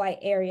 predominantly white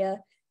area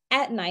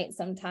at night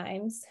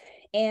sometimes.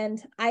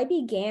 And I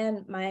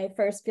began my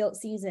first field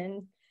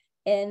season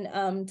in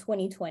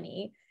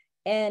 2020.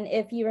 And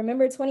if you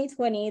remember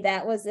 2020,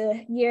 that was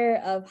a year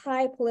of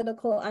high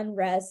political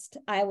unrest.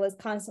 I was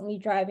constantly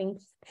driving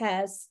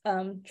past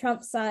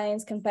Trump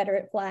signs,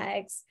 Confederate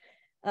flags.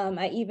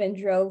 I even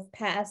drove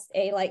past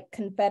a like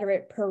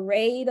Confederate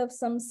parade of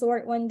some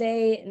sort one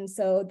day. And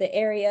so the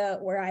area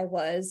where I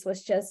was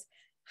just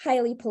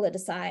highly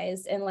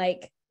politicized and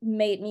like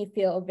made me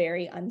feel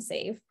very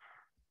unsafe.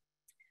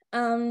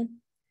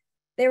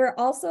 There were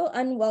also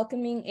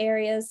unwelcoming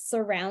areas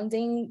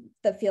surrounding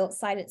the field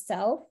site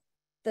itself.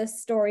 The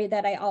story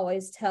that I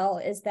always tell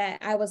is that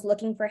I was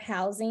looking for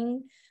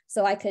housing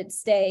so I could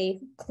stay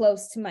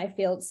close to my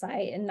field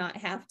site and not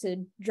have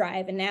to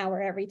drive an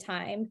hour every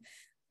time.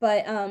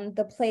 But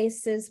the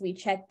places we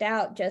checked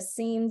out just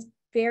seemed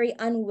very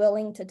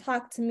unwilling to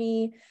talk to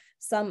me,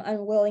 some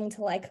unwilling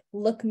to like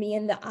look me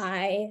in the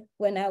eye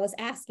when I was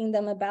asking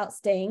them about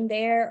staying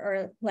there,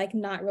 or like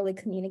not really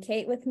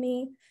communicate with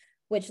me,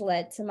 which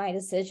led to my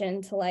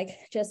decision to like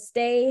just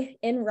stay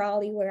in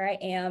Raleigh where I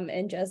am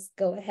and just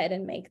go ahead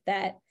and make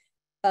that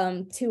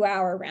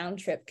 2-hour round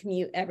trip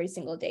commute every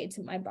single day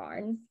to my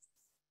barn.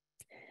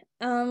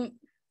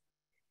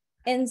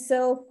 And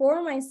so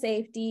for my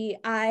safety,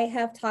 I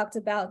have talked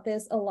about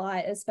this a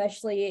lot,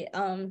 especially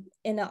in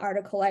an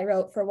article I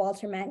wrote for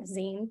Walter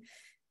Magazine.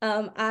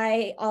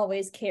 I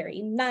always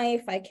carry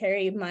knife, I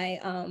carry my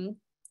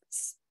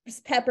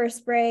pepper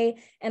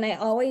spray, and I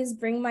always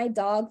bring my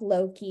dog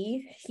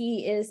Loki.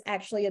 He is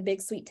actually a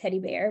big sweet teddy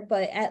bear,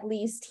 but at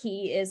least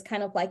he is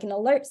kind of like an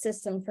alert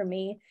system for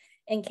me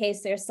in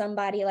case there's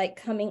somebody like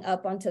coming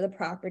up onto the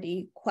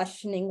property,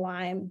 questioning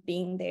why I'm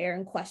being there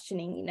and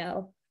questioning, you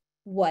know,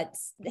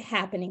 what's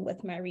happening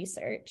with my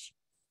research.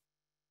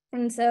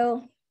 And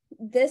so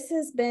this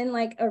has been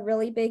like a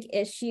really big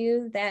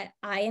issue that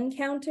I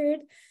encountered,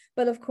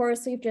 but of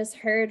course we've just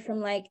heard from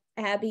like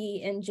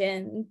Abbi and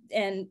Jin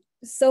and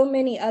so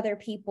many other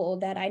people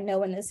that I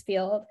know in this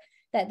field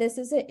that this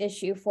is an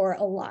issue for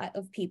a lot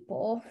of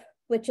people,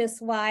 which is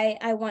why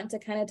I want to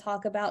kind of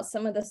talk about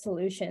some of the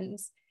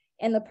solutions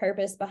and the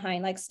purpose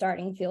behind like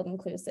starting Field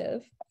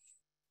Inclusive.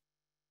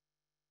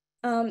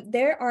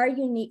 There are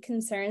unique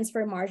concerns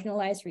for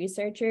marginalized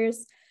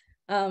researchers,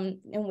 and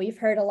we've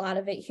heard a lot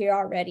of it here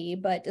already,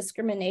 but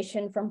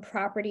discrimination from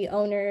property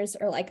owners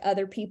or like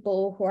other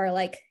people who are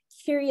like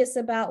curious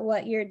about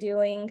what you're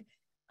doing,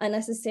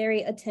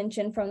 unnecessary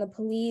attention from the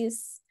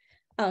police.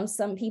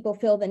 Some people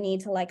feel the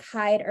need to like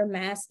hide or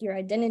mask your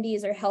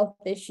identities or health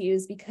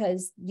issues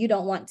because you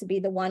don't want to be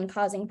the one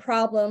causing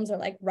problems or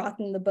like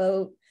rocking the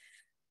boat.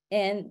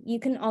 And you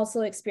can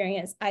also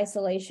experience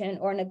isolation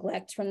or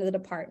neglect from the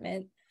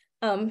department.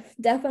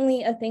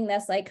 Definitely a thing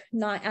that's like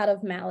not out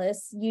of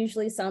malice,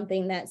 usually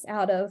something that's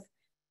out of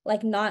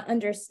like not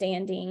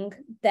understanding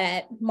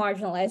that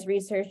marginalized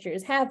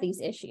researchers have these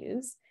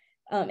issues.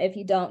 If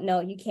you don't know,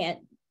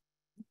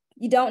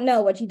 you don't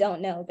know what you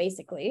don't know,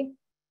 basically.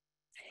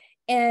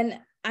 And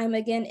I'm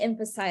again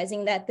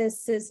emphasizing that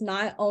this is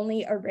not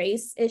only a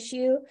race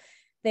issue.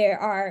 There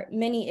are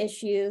many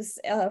issues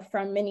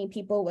from many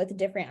people with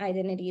different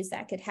identities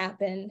that could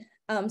happen.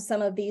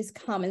 Some of these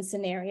common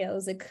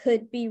scenarios, it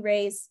could be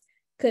race,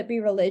 could be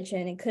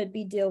religion, it could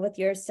be deal with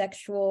your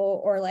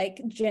sexual or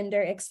like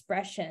gender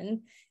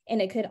expression,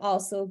 and it could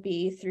also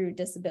be through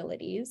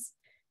disabilities.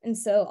 And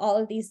so all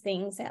of these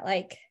things that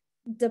like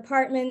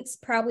departments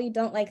probably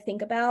don't like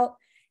think about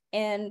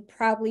and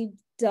probably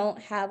don't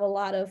have a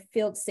lot of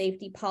field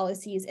safety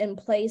policies in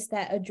place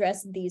that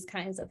address these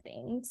kinds of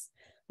things.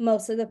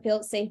 Most of the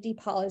field safety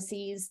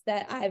policies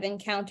that I've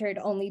encountered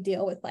only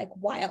deal with like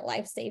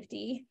wildlife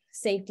safety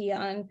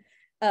on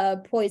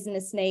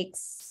poisonous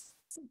snakes,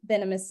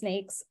 venomous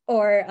snakes,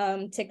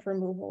 or tick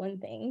removal and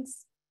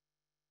things.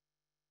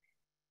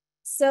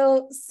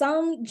 So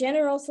some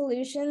general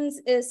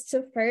solutions is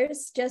to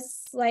first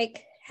just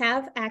like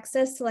have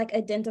access to like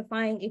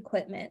identifying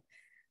equipment.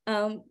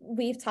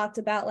 We've talked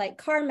about like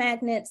car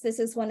magnets. This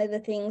is one of the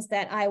things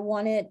that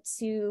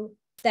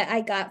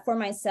I got for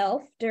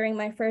myself during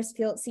my first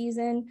field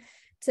season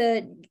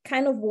to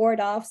kind of ward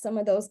off some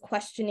of those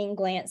questioning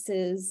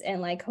glances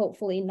and like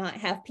hopefully not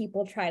have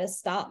people try to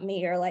stop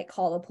me or like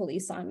call the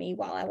police on me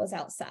while I was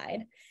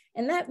outside.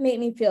 And that made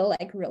me feel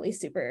like really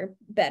super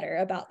better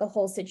about the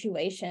whole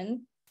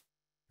situation.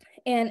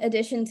 In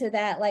addition to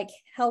that, like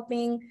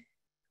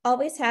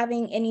always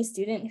having any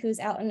student who's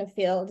out in the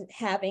field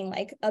having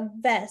like a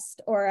vest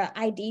or an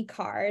ID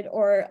card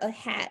or a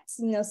hat,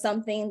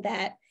 something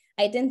that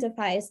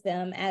identifies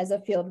them as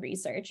a field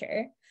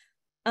researcher.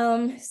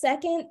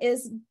 Second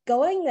is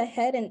going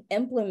ahead and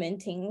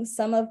implementing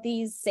some of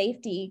these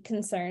safety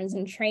concerns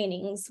and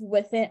trainings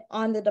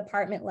on the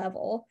department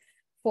level.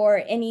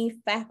 For any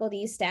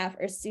faculty, staff,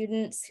 or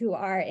students who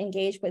are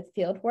engaged with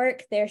field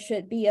work, there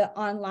should be an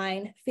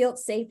online field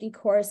safety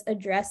course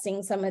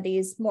addressing some of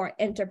these more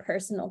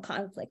interpersonal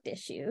conflict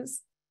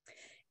issues.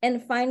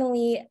 And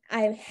finally,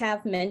 I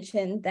have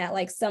mentioned that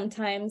like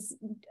sometimes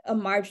a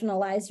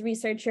marginalized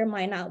researcher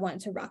might not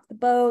want to rock the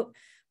boat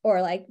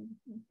or like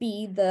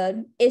be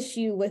the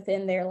issue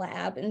within their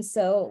lab. And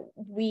so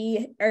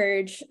we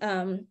urge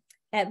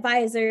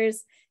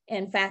advisors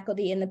and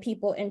faculty and the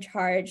people in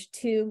charge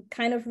to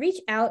kind of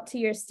reach out to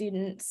your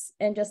students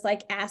and just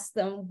like ask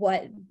them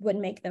what would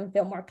make them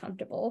feel more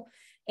comfortable,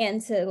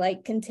 and to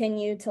like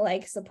continue to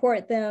like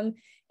support them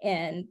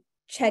and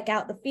check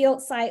out the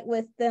field site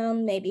with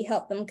them, maybe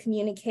help them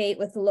communicate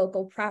with the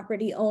local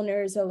property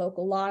owners or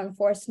local law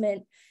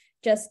enforcement,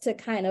 just to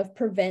kind of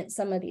prevent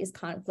some of these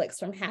conflicts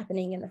from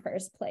happening in the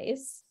first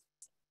place.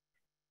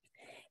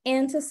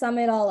 And to sum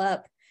it all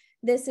up,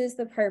 this is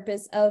the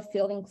purpose of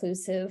Field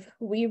Inclusive.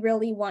 We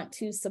really want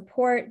to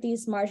support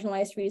these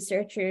marginalized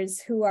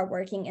researchers who are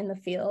working in the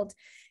field,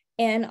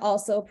 and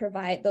also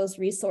provide those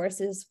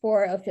resources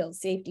for a field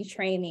safety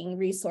training,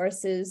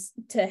 resources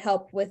to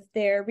help with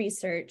their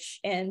research,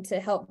 and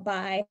to help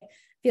buy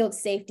field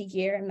safety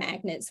gear and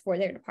magnets for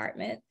their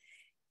department.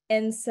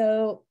 And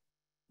so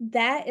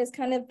that is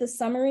kind of the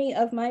summary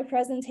of my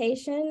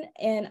presentation,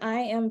 and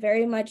I am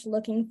very much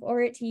looking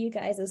forward to you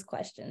guys'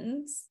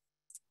 questions.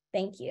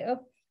 Thank you.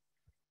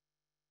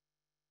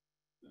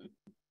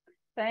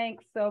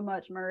 Thanks so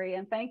much, Murry.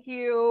 And thank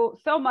you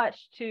so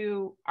much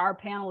to our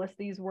panelists.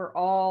 These were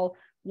all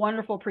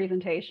wonderful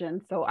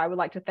presentations. So I would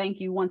like to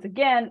thank you once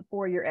again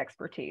for your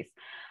expertise.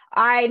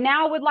 I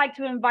now would like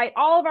to invite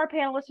all of our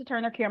panelists to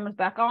turn their cameras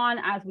back on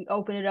as we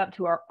open it up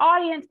to our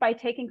audience by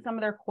taking some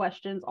of their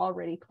questions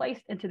already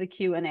placed into the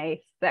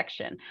Q&A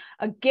section.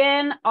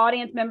 Again,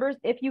 audience members,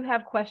 if you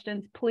have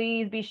questions,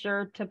 please be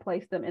sure to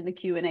place them in the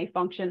Q&A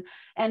function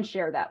and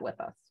share that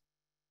with us.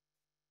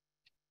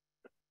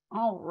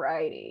 All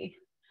righty.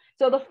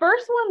 So the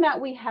first one that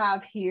we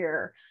have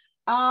here,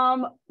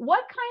 what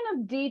kind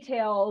of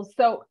details,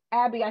 so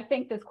Abby, I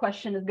think this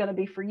question is going to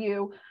be for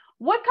you.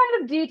 What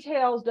kind of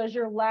details does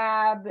your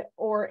lab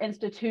or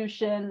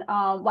institution,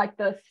 like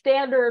the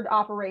standard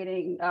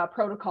operating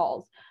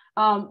protocols,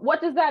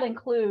 what does that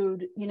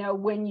include,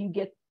 when you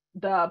get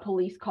the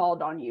police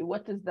called on you?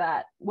 What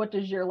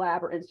does your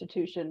lab or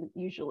institution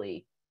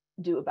usually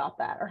do about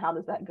that, or how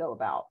does that go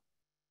about?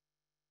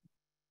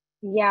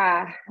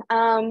 Yeah,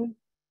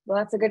 well,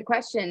 that's a good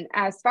question.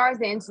 As far as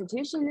the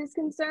institution is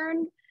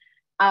concerned,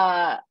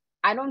 I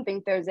don't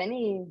think there's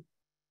any.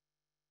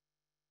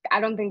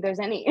 As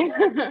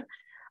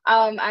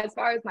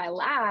far as my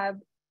lab,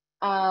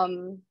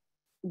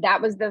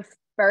 that was the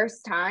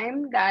first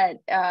time that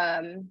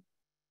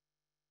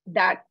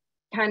that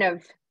kind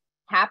of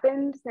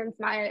happened since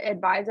my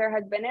advisor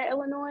has been at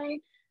Illinois.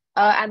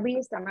 At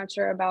least, I'm not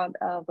sure about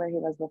where he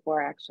was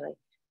before, actually.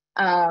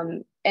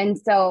 And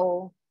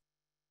so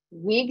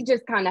we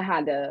just kind of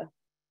had to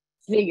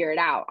figure it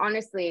out.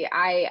 Honestly,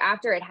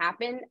 after it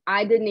happened,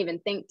 I didn't even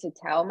think to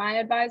tell my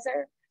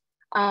advisor,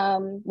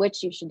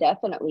 which you should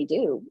definitely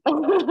do.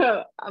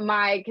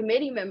 My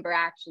committee member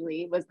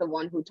actually was the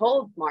one who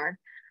told Mark,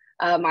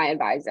 my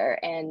advisor.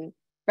 And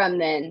from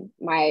then,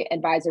 my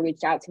advisor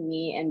reached out to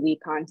me, and we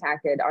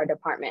contacted our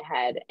department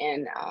head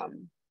and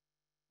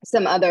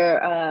some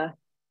other,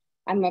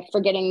 I'm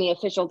forgetting the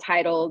official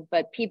title,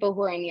 but people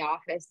who are in the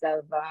office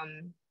of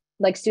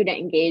like student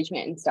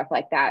engagement and stuff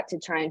like that, to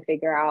try and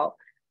figure out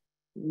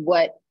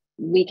what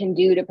we can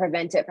do to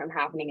prevent it from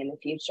happening in the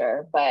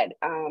future. But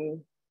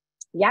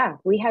yeah,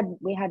 we had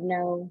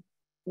no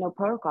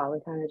protocol.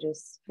 We kind of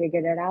just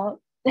figured it out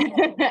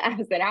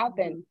as it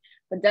happened.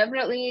 But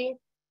definitely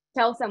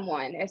tell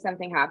someone if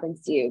something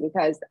happens to you,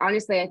 because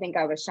honestly, I think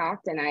I was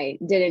shocked, and I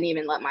didn't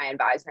even let my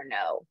advisor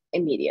know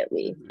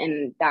immediately.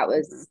 And that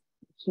was a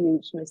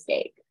huge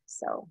mistake.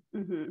 So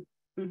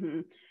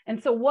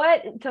And so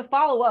to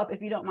follow up,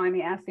 if you don't mind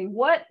me asking,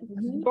 what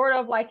sort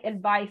of like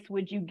advice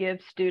would you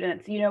give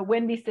students,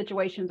 when these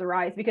situations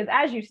arise? Because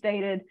as you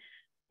stated,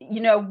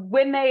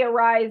 when they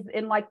arise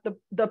in like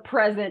the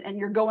present and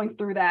you're going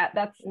through that,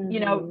 that's,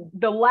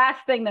 the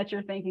last thing that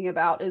you're thinking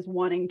about is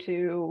wanting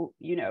to,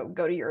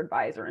 go to your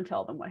advisor and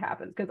tell them what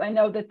happens. Because I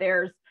know that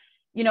there's,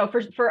 you know,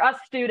 for us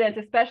students,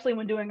 especially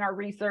when doing our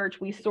research,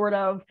 we sort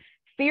of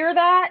fear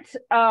that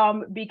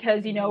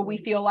because, you know, we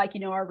feel like, you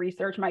know, our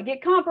research might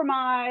get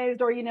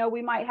compromised, or, you know,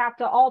 we might have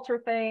to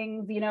alter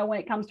things, you know, when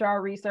it comes to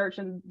our research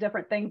and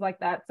different things like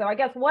that. So I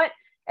guess what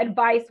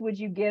advice would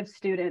you give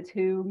students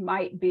who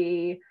might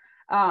be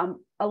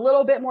a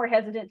little bit more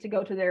hesitant to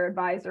go to their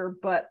advisor,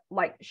 but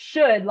like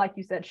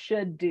you said,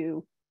 should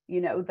do,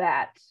 you know,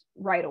 that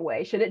right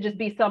away? Should it just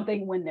be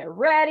something when they're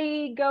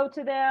ready, go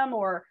to them?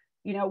 Or,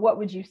 you know, what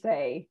would you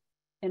say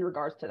in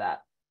regards to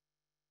that?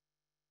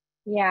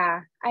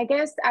 Yeah, I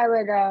guess I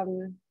would,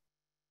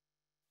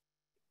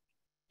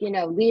 you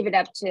know, leave it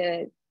up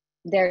to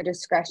their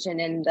discretion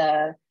in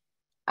the,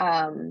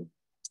 oh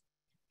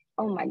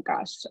my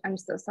gosh, I'm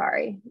so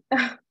sorry.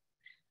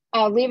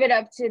 I'll leave it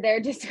up to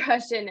their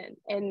discretion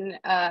in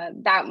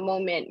that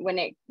moment when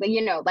it,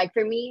 you know, like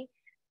for me,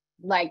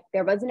 like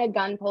there wasn't a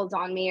gun pulled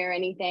on me or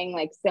anything,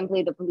 like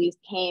simply the police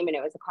came and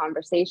it was a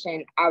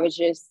conversation. I was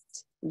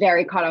just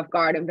very caught off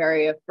guard and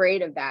very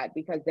afraid of that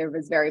because there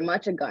was very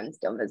much a gun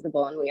still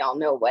visible, and we all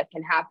know what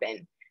can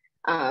happen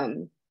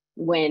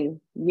when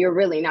you're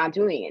really not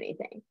doing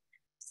anything.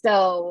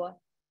 So,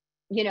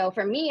 you know,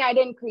 for me, I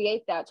didn't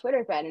create that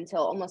Twitter thread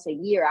until almost a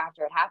year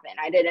after it happened.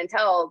 I didn't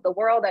tell the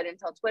world, I didn't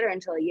tell Twitter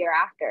until a year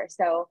after.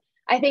 So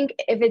I think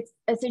if it's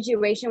a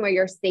situation where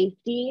your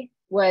safety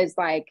was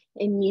like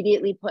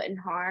immediately put in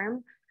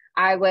harm,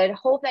 I would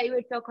hope that you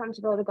would feel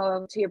comfortable to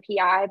go to your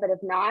PI. But if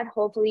not,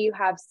 hopefully you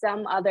have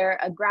some other,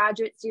 a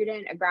graduate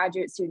student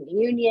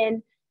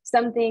union,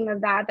 something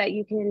of that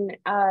you can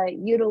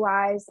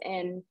utilize,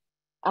 and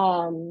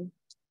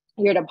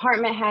your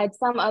department head,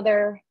 some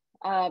other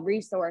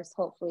resource,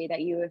 hopefully,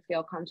 that you would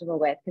feel comfortable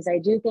with. Because I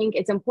do think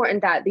it's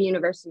important that the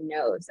university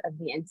knows of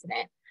the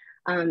incident,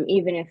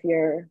 even if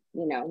you're,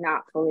 you know,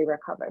 not fully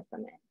recovered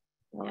from it.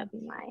 That would be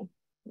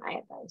my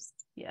advice.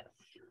 Yes.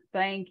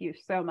 Thank you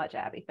so much,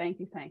 Abby. Thank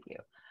you.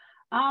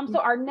 So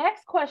our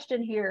next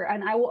question here,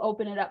 and I will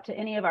open it up to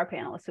any of our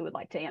panelists who would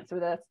like to answer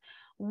this.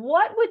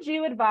 What would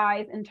you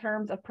advise in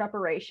terms of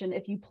preparation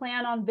if you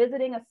plan on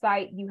visiting a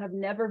site you have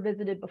never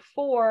visited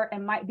before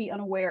and might be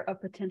unaware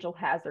of potential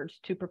hazards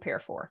to prepare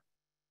for?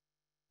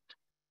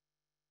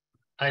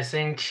 I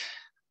think,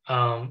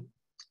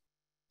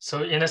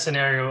 so in a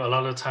scenario, a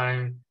lot of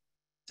time,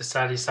 the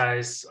study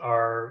sites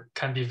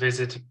can be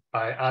visited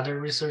by other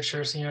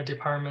researchers in your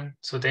department.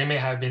 So they may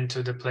have been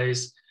to the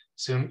place,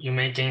 so you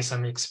may gain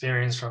some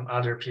experience from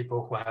other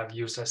people who have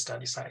used a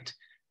study site.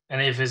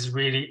 And if it's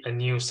really a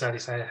new study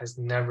site, has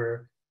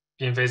never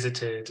been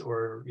visited,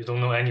 or you don't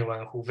know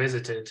anyone who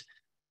visited,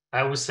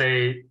 I would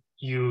say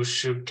you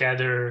should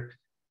gather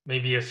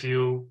maybe a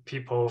few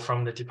people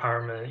from the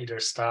department, either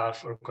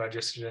staff or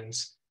graduate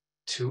students,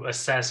 to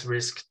assess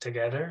risk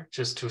together,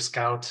 just to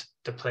scout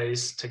the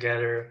place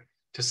together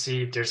to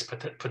see if there's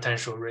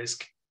potential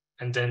risk,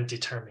 and then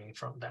determine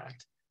from that.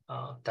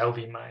 That would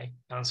be my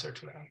answer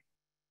to that.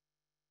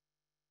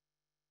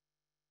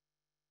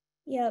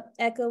 Yep,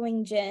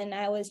 echoing Jen,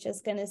 I was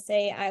just going to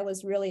say I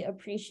was really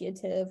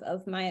appreciative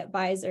of my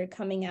advisor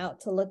coming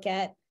out to look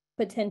at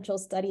potential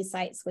study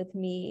sites with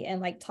me,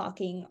 and like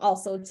talking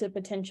also to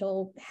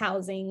potential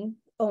housing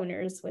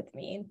owners with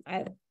me.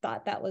 I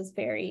thought that was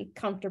very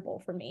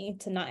comfortable for me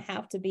to not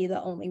have to be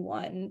the only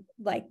one,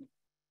 like,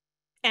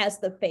 as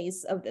the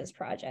face of this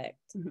project.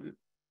 For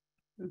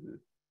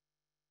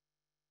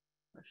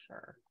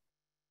sure.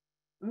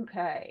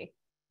 Okay,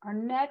 our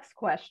next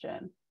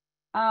question.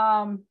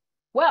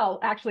 Well,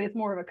 actually, it's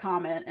more of a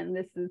comment, and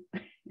this is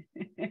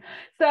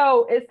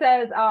so it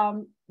says,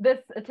 this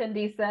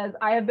attendee says,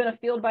 I have been a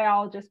field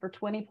biologist for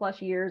 20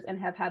 plus years and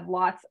have had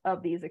lots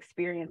of these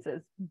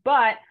experiences,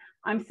 but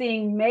I'm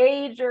seeing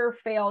major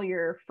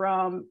failure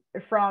from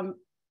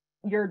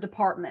your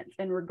department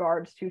in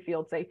regards to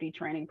field safety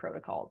training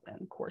protocols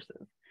and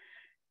courses.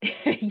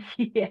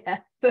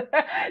 Yes. So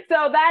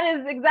that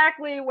is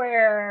exactly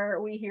where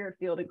we here at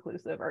Field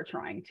Inclusive are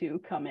trying to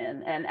come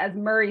in. And as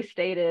Murry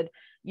stated,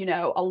 you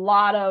know, a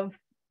lot of,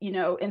 you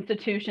know,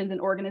 institutions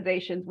and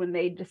organizations, when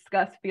they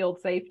discuss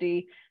field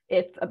safety,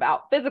 it's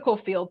about physical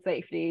field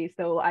safety.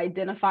 So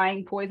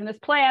identifying poisonous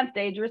plants,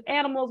 dangerous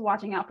animals,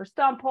 watching out for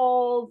stump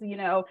holes, you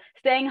know,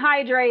 staying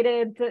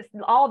hydrated,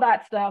 all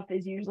that stuff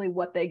is usually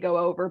what they go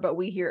over. But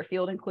we here at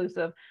Field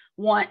Inclusive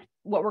want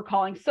what we're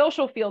calling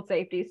social field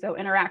safety. So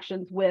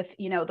interactions with,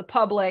 you know, the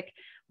public,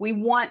 we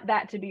want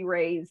that to be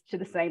raised to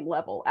the same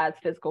level as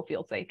physical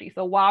field safety.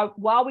 So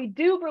while we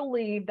do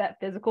believe that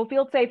physical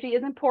field safety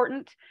is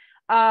important,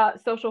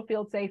 social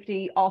field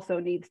safety also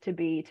needs to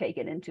be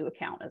taken into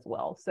account as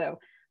well. So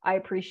I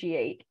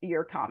appreciate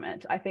your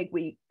comment. I think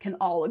we can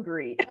all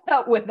agree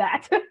with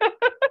that.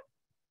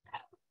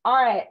 All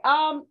right.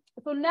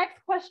 So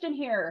next question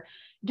here.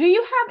 Do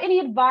you have any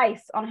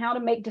advice on how to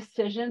make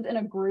decisions in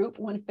a group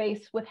when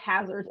faced with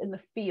hazards in the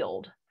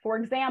field? For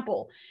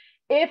example,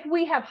 if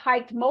we have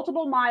hiked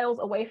multiple miles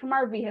away from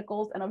our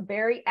vehicles and a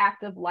very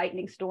active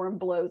lightning storm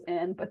blows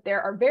in, but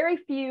there are very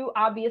few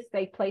obvious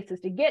safe places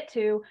to get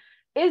to,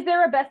 is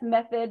there a best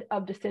method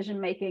of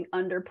decision making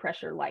under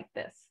pressure like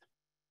this?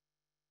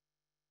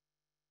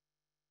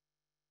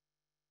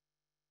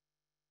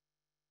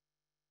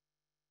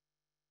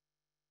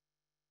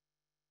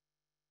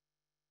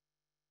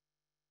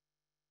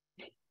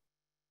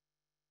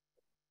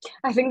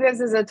 I think this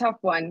is a tough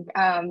one.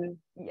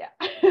 Yeah.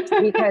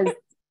 Because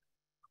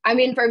I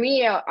mean, for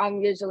me,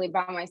 I'm usually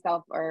by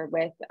myself or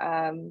with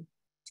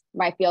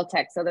my field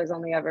tech. So there's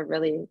only ever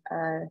really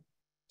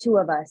two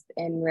of us,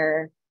 and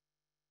we're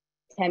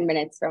 10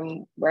 minutes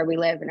from where we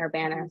live in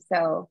Urbana.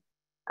 So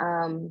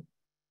I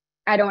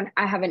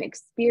haven't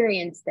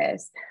experienced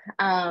this.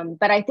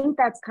 But I think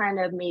that's kind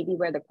of maybe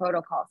where the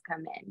protocols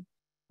come in.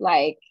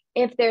 Like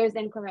if there's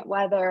inclement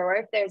weather or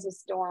if there's a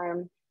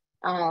storm,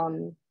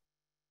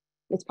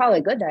 it's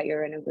probably good that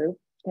you're in a group,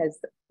 because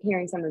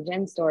hearing some of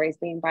Jin's stories,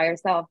 being by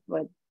yourself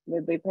would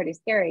be pretty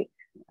scary.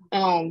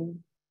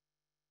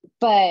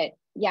 But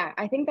yeah,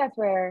 I think that's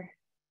where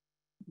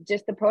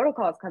just the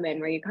protocols come in,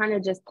 where you kind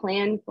of just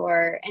plan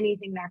for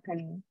anything that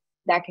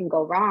can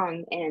go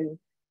wrong, and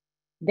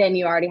then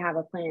you already have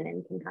a plan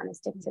and can kind of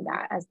stick to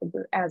that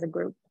as a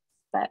group.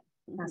 But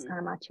that's kind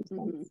of my 2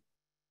 cents.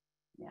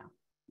 Yeah.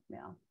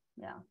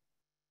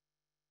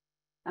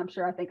 I'm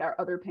sure I think our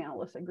other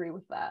panelists agree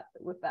with that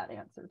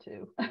answer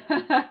too.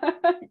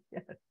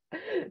 Yes.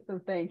 So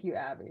thank you,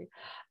 Abby.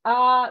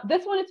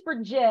 This one is for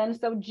Jen.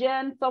 So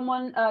Jen,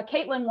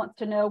 Caitlin wants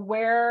to know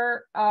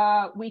where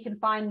we can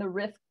find the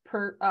risk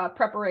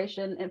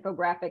preparation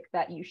infographic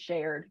that you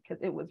shared, because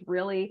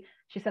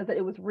she says that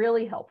it was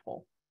really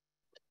helpful.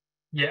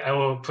 Yeah, I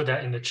will put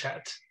that in the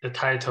chat, the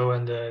title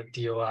and the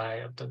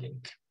DOI of the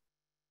link.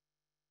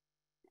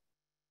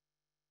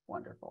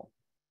 Wonderful.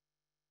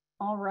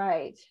 All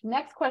right,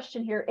 next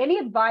question here. Any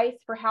advice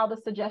for how the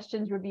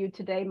suggestions reviewed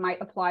today might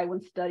apply when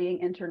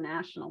studying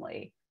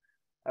internationally?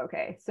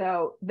 Okay,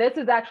 so this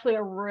is actually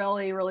a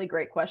really, really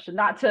great question.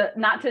 Not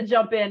to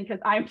jump in, because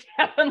I'm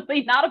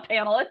definitely not a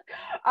panelist,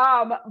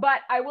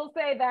 but I will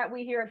say that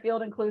we here at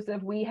Field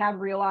Inclusive, we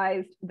have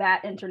realized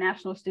that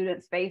international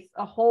students face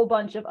a whole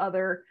bunch of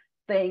other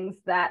things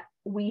that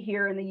we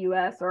here in the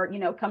U.S. or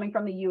coming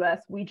from the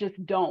U.S. we just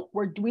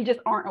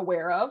aren't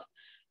aware of.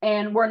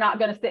 And we're not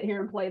going to sit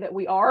here and play that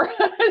we are.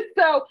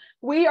 So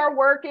we are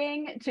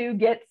working to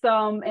get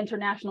some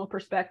international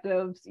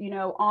perspectives,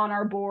 on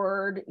our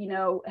board,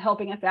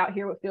 helping us out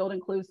here with Field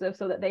Inclusive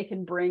so that they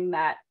can bring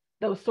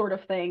those sort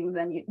of things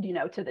and,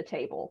 to the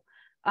table.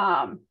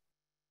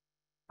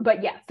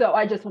 But yeah, so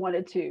I just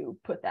wanted to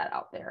put that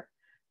out there.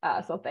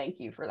 So thank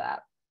you for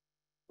that.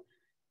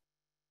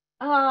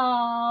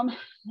 Let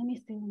me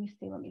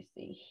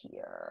see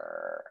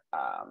here.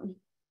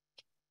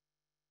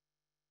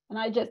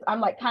 And I'm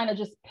like kind of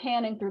just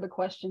panning through the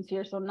questions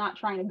here, so I'm not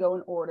trying to go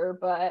in order,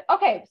 but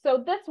okay.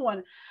 So this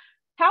one,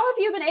 how have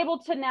you been able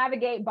to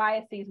navigate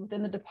biases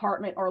within the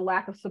department or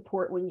lack of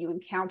support when you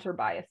encounter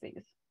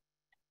biases?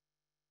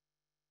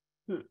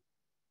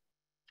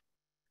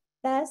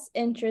 That's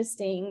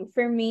interesting.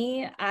 For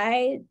me,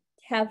 I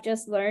have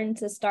just learned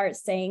to start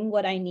saying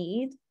what I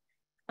need.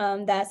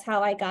 That's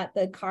how I got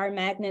the car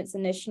magnets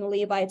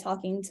initially, by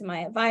talking to my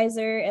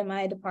advisor and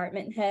my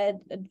department head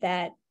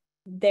that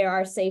there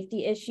are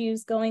safety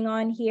issues going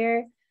on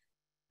here.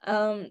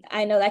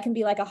 I know that can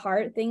be like a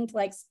hard thing to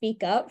like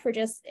speak up for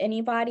just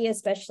anybody,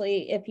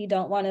 especially if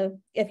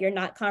you're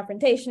not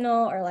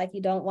confrontational or like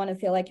you don't want to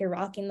feel like you're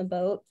rocking the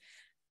boat.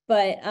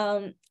 But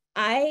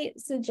I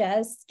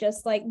suggest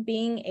just like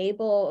being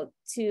able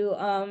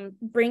to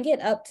bring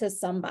it up to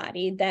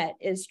somebody that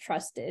is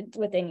trusted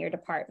within your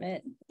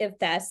department, if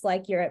that's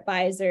like your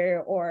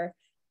advisor or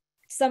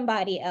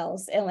somebody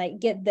else, and like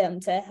get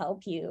them to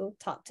help you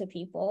talk to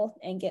people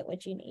and get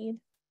what you need.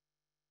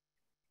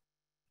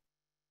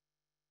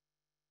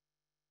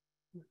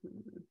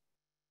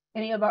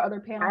 Any of our other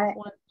panelists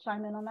want to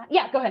chime in on that?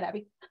 Yeah, go ahead,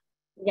 Abby.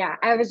 Yeah,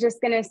 I was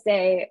just gonna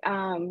say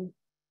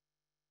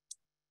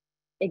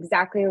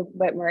exactly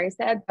what Murry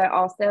said, but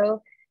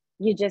also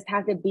you just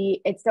have to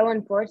be, it's so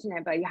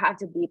unfortunate, but you have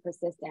to be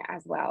persistent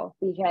as well,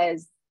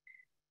 because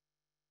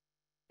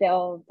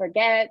they'll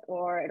forget,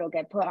 or it'll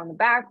get put on the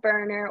back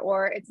burner,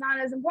 or it's not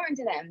as important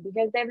to them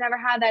because they've never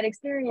had that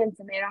experience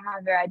and they don't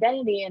have their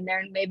identity, and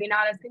they're maybe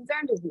not as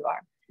concerned as you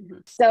are.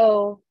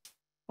 So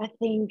I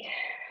think,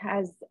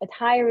 as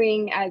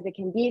tiring as it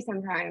can be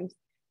sometimes,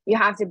 you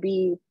have to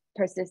be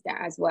persistent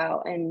as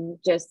well, and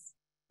just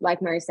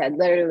like Murry said,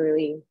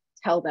 literally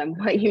tell them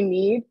what you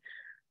need.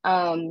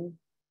 The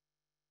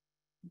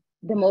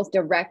most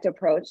direct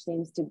approach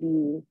seems to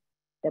be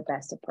the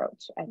best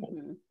approach, I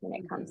think, when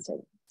it comes to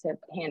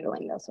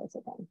handling those sorts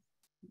of things.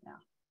 Yeah,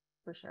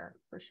 for sure.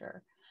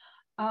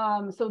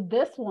 So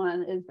this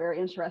one is very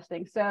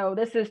interesting. So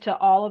this is to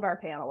all of our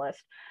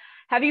panelists.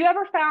 Have you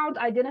ever found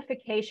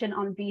identification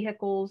on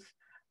vehicles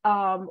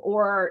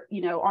or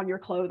on your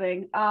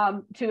clothing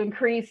to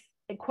increase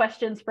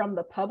questions from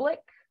the public?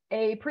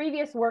 A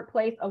previous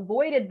workplace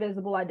avoided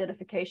visible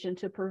identification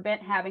to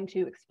prevent having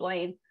to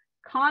explain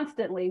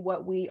constantly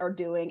what we are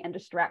doing and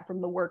distract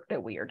from the work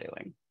that we are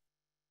doing.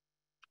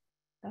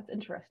 That's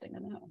interesting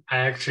to know. I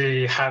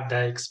actually have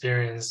that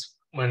experience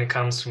when it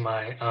comes to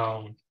my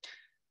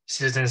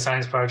citizen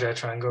science project,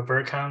 Triangle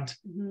Bird Count.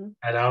 And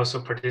I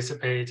also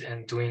participate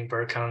in doing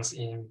bird counts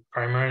in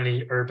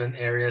primarily urban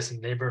areas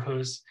and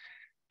neighborhoods.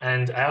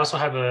 And I also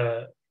have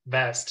a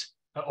vest,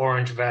 an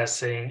orange vest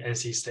saying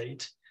NC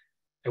State.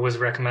 it was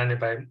recommended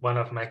by one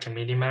of my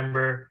committee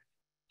member.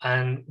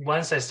 And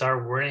once I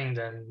started wearing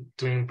them,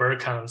 doing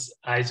bird counts,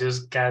 I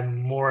just got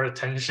more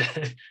attention,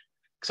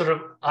 sort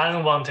of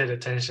unwanted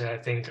attention, I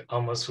think,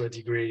 almost to a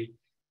degree,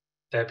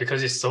 that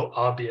because it's so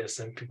obvious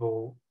and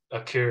people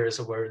are curious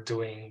what we're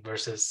doing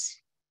versus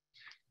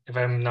if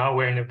I'm not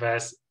wearing a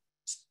vest,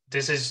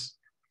 this is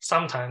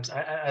sometimes,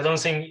 I don't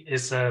think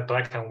it's a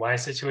black and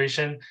white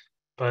situation,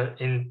 but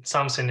in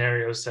some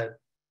scenarios that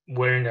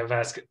wearing a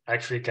vest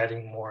actually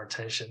getting more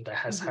attention, that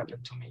has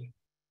happened to me.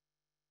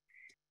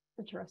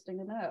 Interesting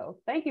to know.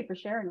 Thank you for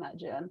sharing that,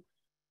 Jen.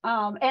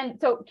 And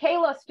so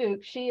Kayla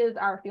Stuk, she is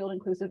our field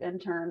inclusive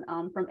intern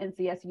from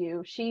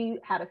NCSU. She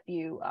had a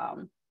few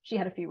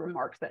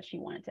remarks that she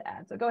wanted to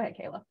add. So go ahead,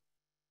 Kayla.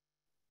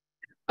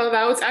 Oh,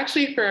 that was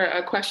actually for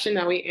a question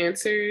that we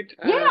answered.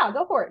 Yeah,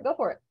 go for it. Go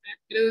for it.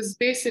 It was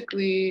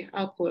basically,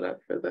 I'll pull it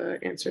up for the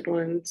answered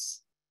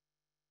ones.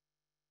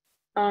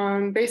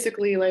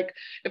 Basically, like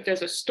if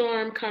there's a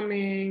storm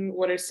coming,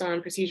 what are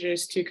some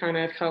procedures to kind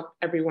of help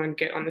everyone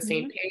get on the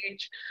same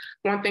page?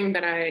 One thing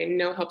that I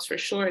know helps for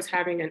sure is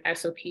having an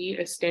SOP,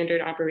 a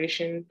standard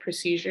operation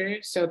procedure.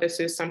 So this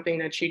is something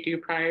that you do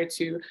prior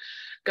to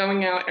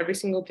going out every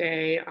single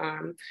day.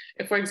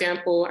 If, for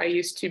example, I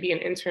used to be an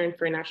intern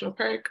for a national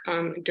park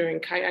during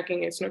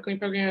kayaking and snorkeling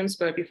programs,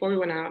 but before we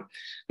went out,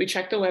 we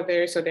checked the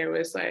weather. So there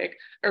was like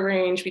a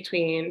range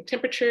between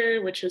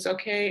temperature, which was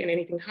okay, and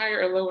anything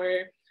higher or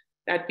lower,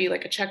 that'd be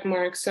like a check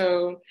mark.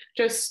 So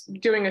just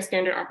doing a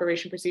standard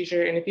operation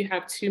procedure. And if you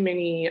have too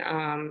many,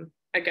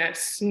 I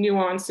guess,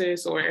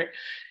 nuances or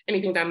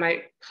anything that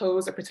might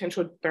pose a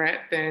potential threat,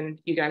 then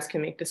you guys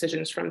can make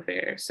decisions from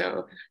there.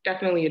 So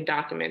definitely a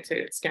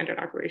documented standard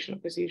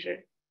operational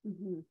procedure.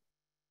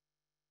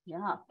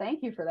 Yeah,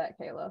 thank you for that,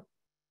 Kayla.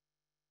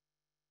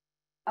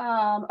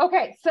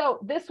 Okay, so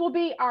this will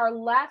be our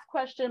last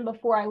question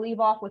before I leave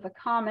off with a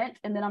comment,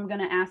 and then I'm going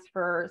to ask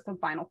for some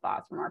final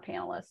thoughts from our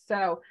panelists.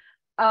 So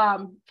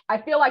I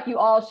feel like you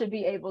all should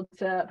be able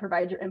to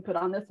provide your input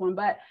on this one,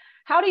 but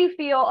how do you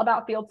feel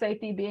about field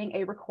safety being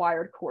a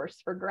required course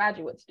for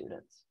graduate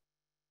students?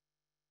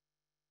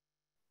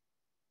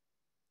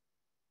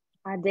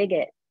 I dig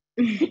it.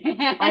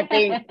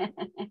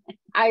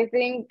 I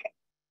think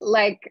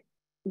like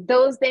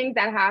those things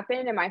that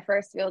happened in my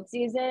first field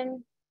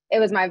season, it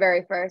was my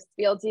very first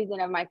field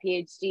season of my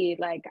PhD.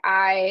 Like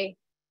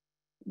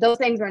those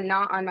things were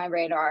not on my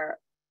radar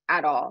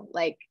at all.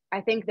 Like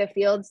I think the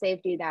field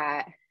safety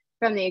that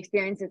from the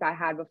experiences I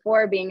had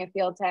before being a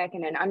field tech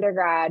and an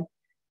undergrad,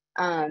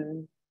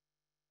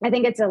 I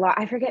think it's a lot.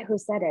 I forget who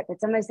said it, but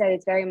somebody said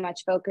it's very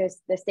much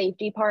focused. The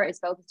safety part is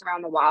focused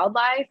around the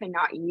wildlife and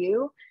not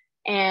you.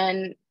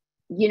 And,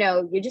 you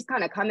know, you just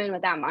kind of come in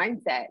with that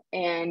mindset.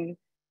 And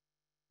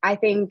I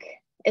think,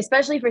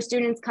 especially for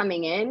students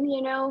coming in,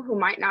 you know, who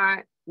might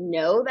not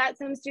know that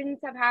some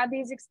students have had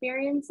these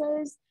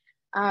experiences,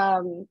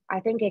 I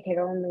think it could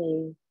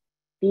only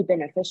be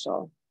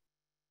beneficial,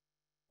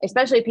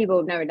 especially people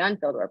who've never done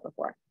field work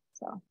before.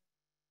 So.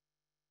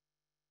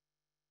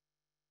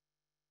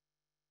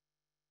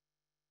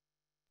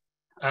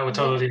 I would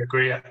totally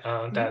agree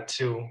on that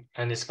too.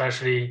 And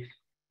especially,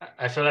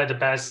 I feel like the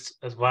best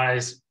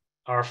advice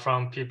are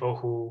from people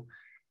who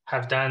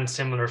have done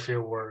similar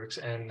field works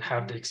and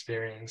have the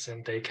experience,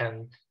 and they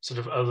can sort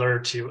of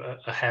alert you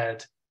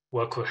ahead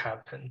what could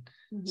happen.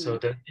 So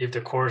that if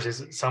the course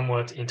is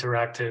somewhat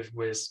interactive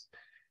with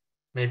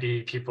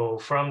maybe people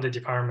from the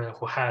department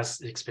who has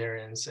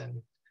experience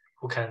and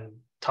who can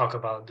talk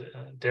about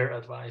their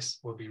advice,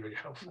 will be really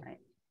helpful. Right.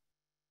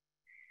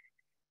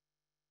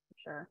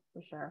 For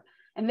sure.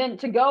 And then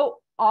to go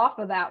off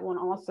of that one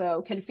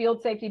also, can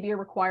field safety be a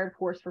required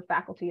course for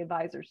faculty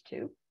advisors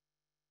too?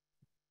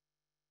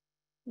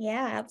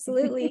 Yeah,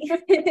 absolutely.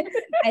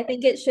 I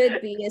think it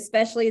should be,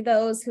 especially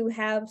those who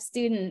have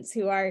students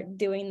who are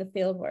doing the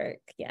field work.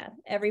 Yeah,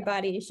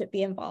 everybody should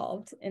be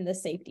involved in the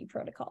safety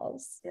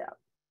protocols. Yeah.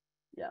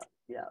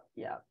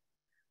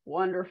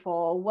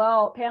 Wonderful.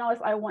 Well,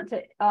 panelists, I want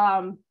to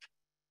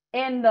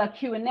end the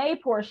Q&A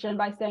portion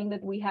by saying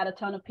that we had a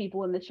ton of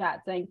people in the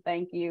chat saying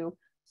thank you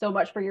so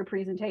much for your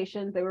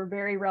presentations. They were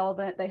very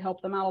relevant. They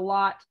helped them out a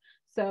lot.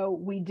 So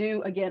we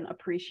do, again,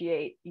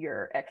 appreciate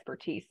your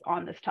expertise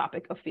on this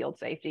topic of field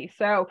safety.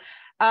 So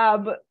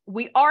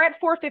we are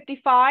at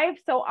 4:55.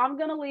 So I'm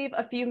going to leave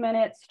a few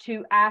minutes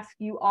to ask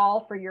you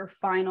all for your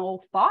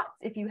final thoughts,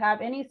 if you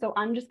have any. So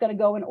I'm just going to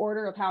go in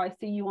order of how I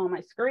see you on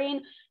my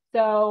screen.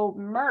 So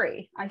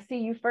Murry, I see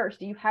you first.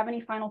 Do you have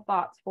any final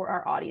thoughts for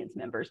our audience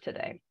members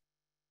today?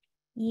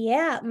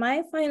 Yeah,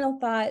 my final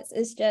thoughts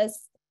is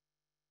just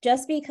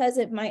because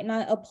it might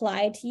not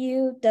apply to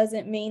you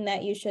doesn't mean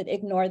that you should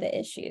ignore the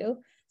issue.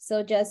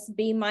 So just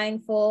be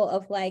mindful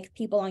of like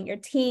people on your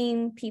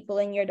team, people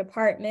in your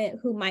department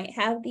who might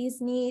have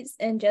these needs,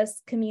 and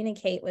just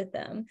communicate with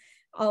them.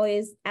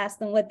 Always ask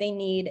them what they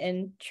need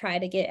and try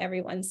to get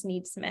everyone's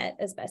needs met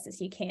as best as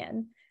you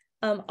can.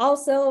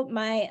 Also,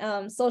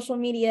 my social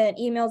media and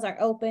emails are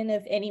open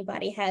if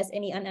anybody has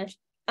any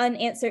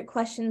unanswered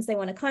questions they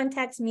want to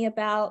contact me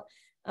about.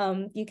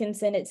 you can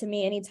send it to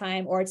me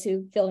anytime or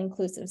to Field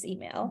Inclusive's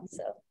email.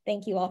 So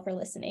thank you all for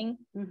listening.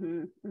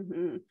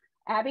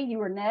 Abby, you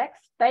were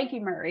next. Thank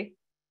you, Murry.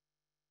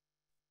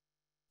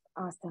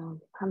 Awesome.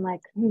 I'm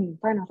like,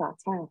 final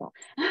thoughts.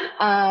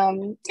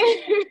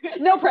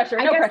 No pressure,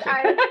 no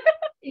pressure.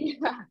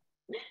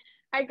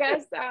 I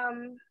guess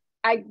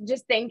I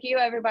just thank you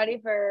everybody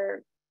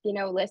for,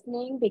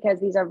 listening, because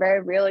these are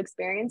very real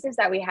experiences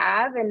that we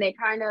have, and they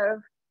kind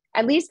of,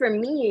 at least for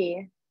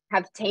me,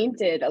 have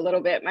tainted a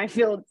little bit my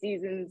field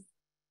seasons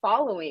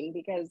following,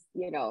 because,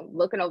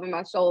 looking over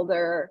my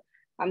shoulder,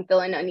 I'm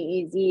feeling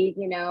uneasy,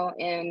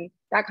 and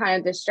that kind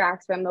of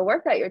distracts from the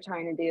work that you're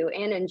trying to do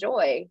and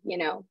enjoy,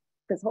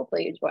 because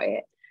hopefully you enjoy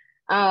it.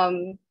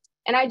 And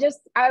I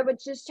would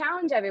just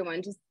challenge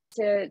everyone just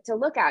to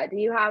look at, do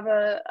you have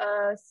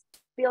a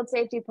field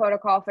safety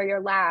protocol for your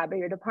lab or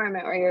your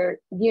department or your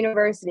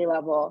university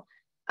level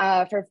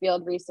for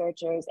field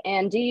researchers?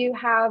 And do you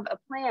have a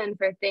plan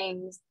for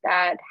things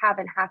that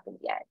haven't happened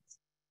yet?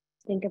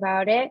 Think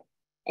about it.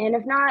 And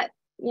if not,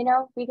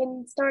 we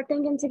can start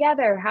thinking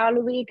together. How do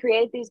we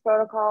create these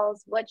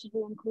protocols? What should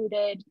be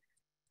included?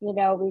 We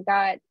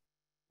got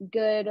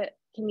good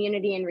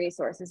community and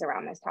resources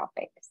around this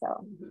topic.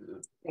 So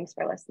thanks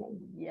for listening.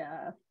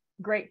 Yeah,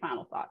 great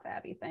final thoughts,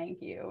 Abby.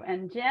 Thank you.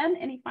 And Jen,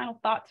 any final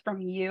thoughts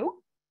from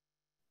you?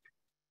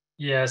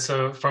 Yeah,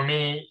 so for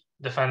me,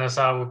 the final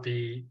thought would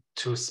be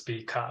to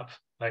speak up.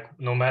 Like,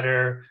 no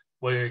matter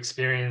what you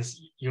experience,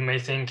 you may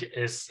think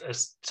is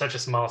such a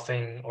small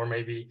thing, or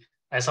maybe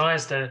as long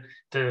as the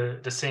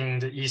thing,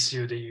 the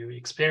issue that you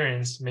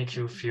experience make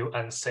you feel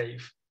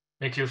unsafe,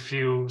 make you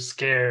feel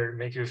scared,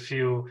 make you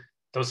feel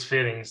those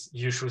feelings,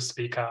 you should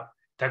speak up.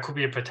 That could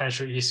be a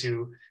potential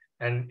issue,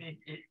 and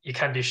it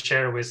can be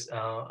shared with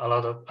a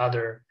lot of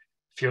other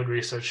field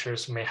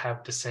researchers who may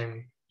have the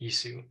same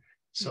issue.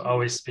 So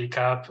always speak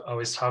up,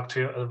 always talk to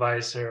your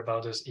advisor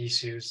about those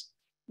issues,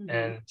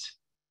 and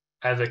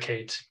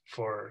advocate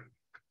for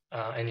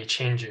any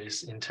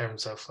changes in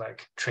terms of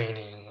like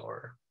training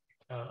or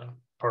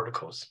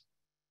protocols.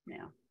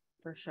 Yeah,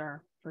 for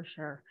sure.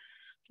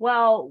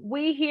 Well,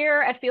 we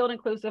here at Field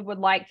Inclusive would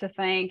like to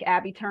thank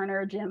Abbi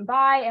Turner, Jin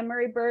Bai, and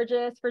Murry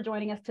Burgess for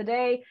joining us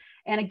today.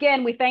 And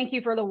again, we thank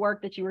you for the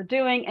work that you are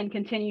doing and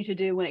continue to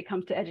do when it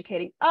comes to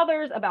educating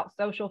others about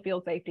social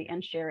field safety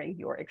and sharing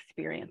your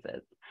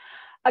experiences.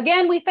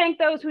 Again, we thank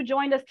those who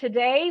joined us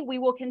today. We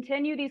will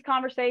continue these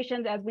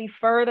conversations as we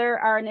further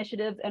our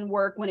initiatives and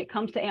work when it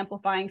comes to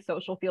amplifying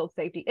social field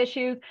safety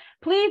issues.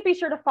 Please be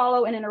sure to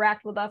follow and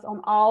interact with us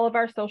on all of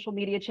our social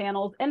media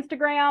channels,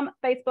 Instagram,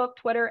 Facebook,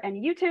 Twitter,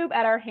 and YouTube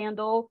at our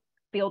handle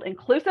Field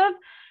Inclusive.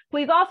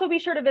 Please also be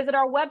sure to visit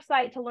our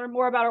website to learn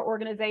more about our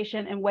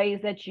organization and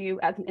ways that you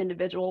as an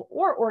individual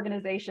or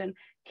organization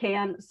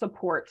can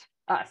support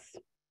us.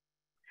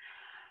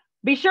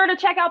 Be sure to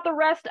check out the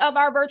rest of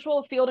our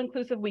virtual Field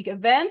Inclusive Week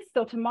events.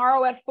 So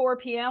tomorrow at 4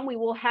 p.m., we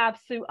will have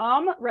Sue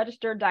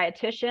registered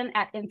dietitian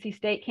at NC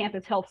State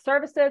Campus Health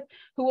Services,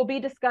 who will be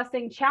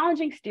discussing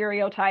challenging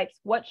stereotypes.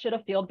 What should a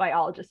field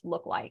biologist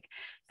look like?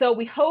 So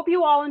we hope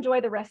you all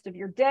enjoy the rest of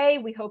your day.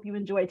 We hope you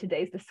enjoyed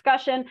today's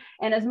discussion.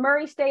 And as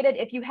Murry stated,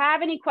 if you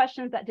have any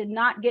questions that did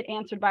not get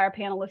answered by our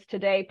panelists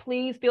today,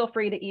 please feel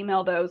free to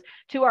email those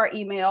to our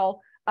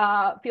email,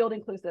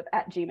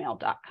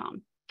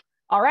 fieldinclusive@gmail.com.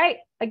 All right.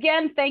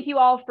 Again, thank you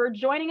all for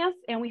joining us,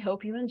 and we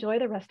hope you enjoy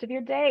the rest of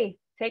your day.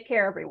 Take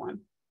care,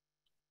 everyone.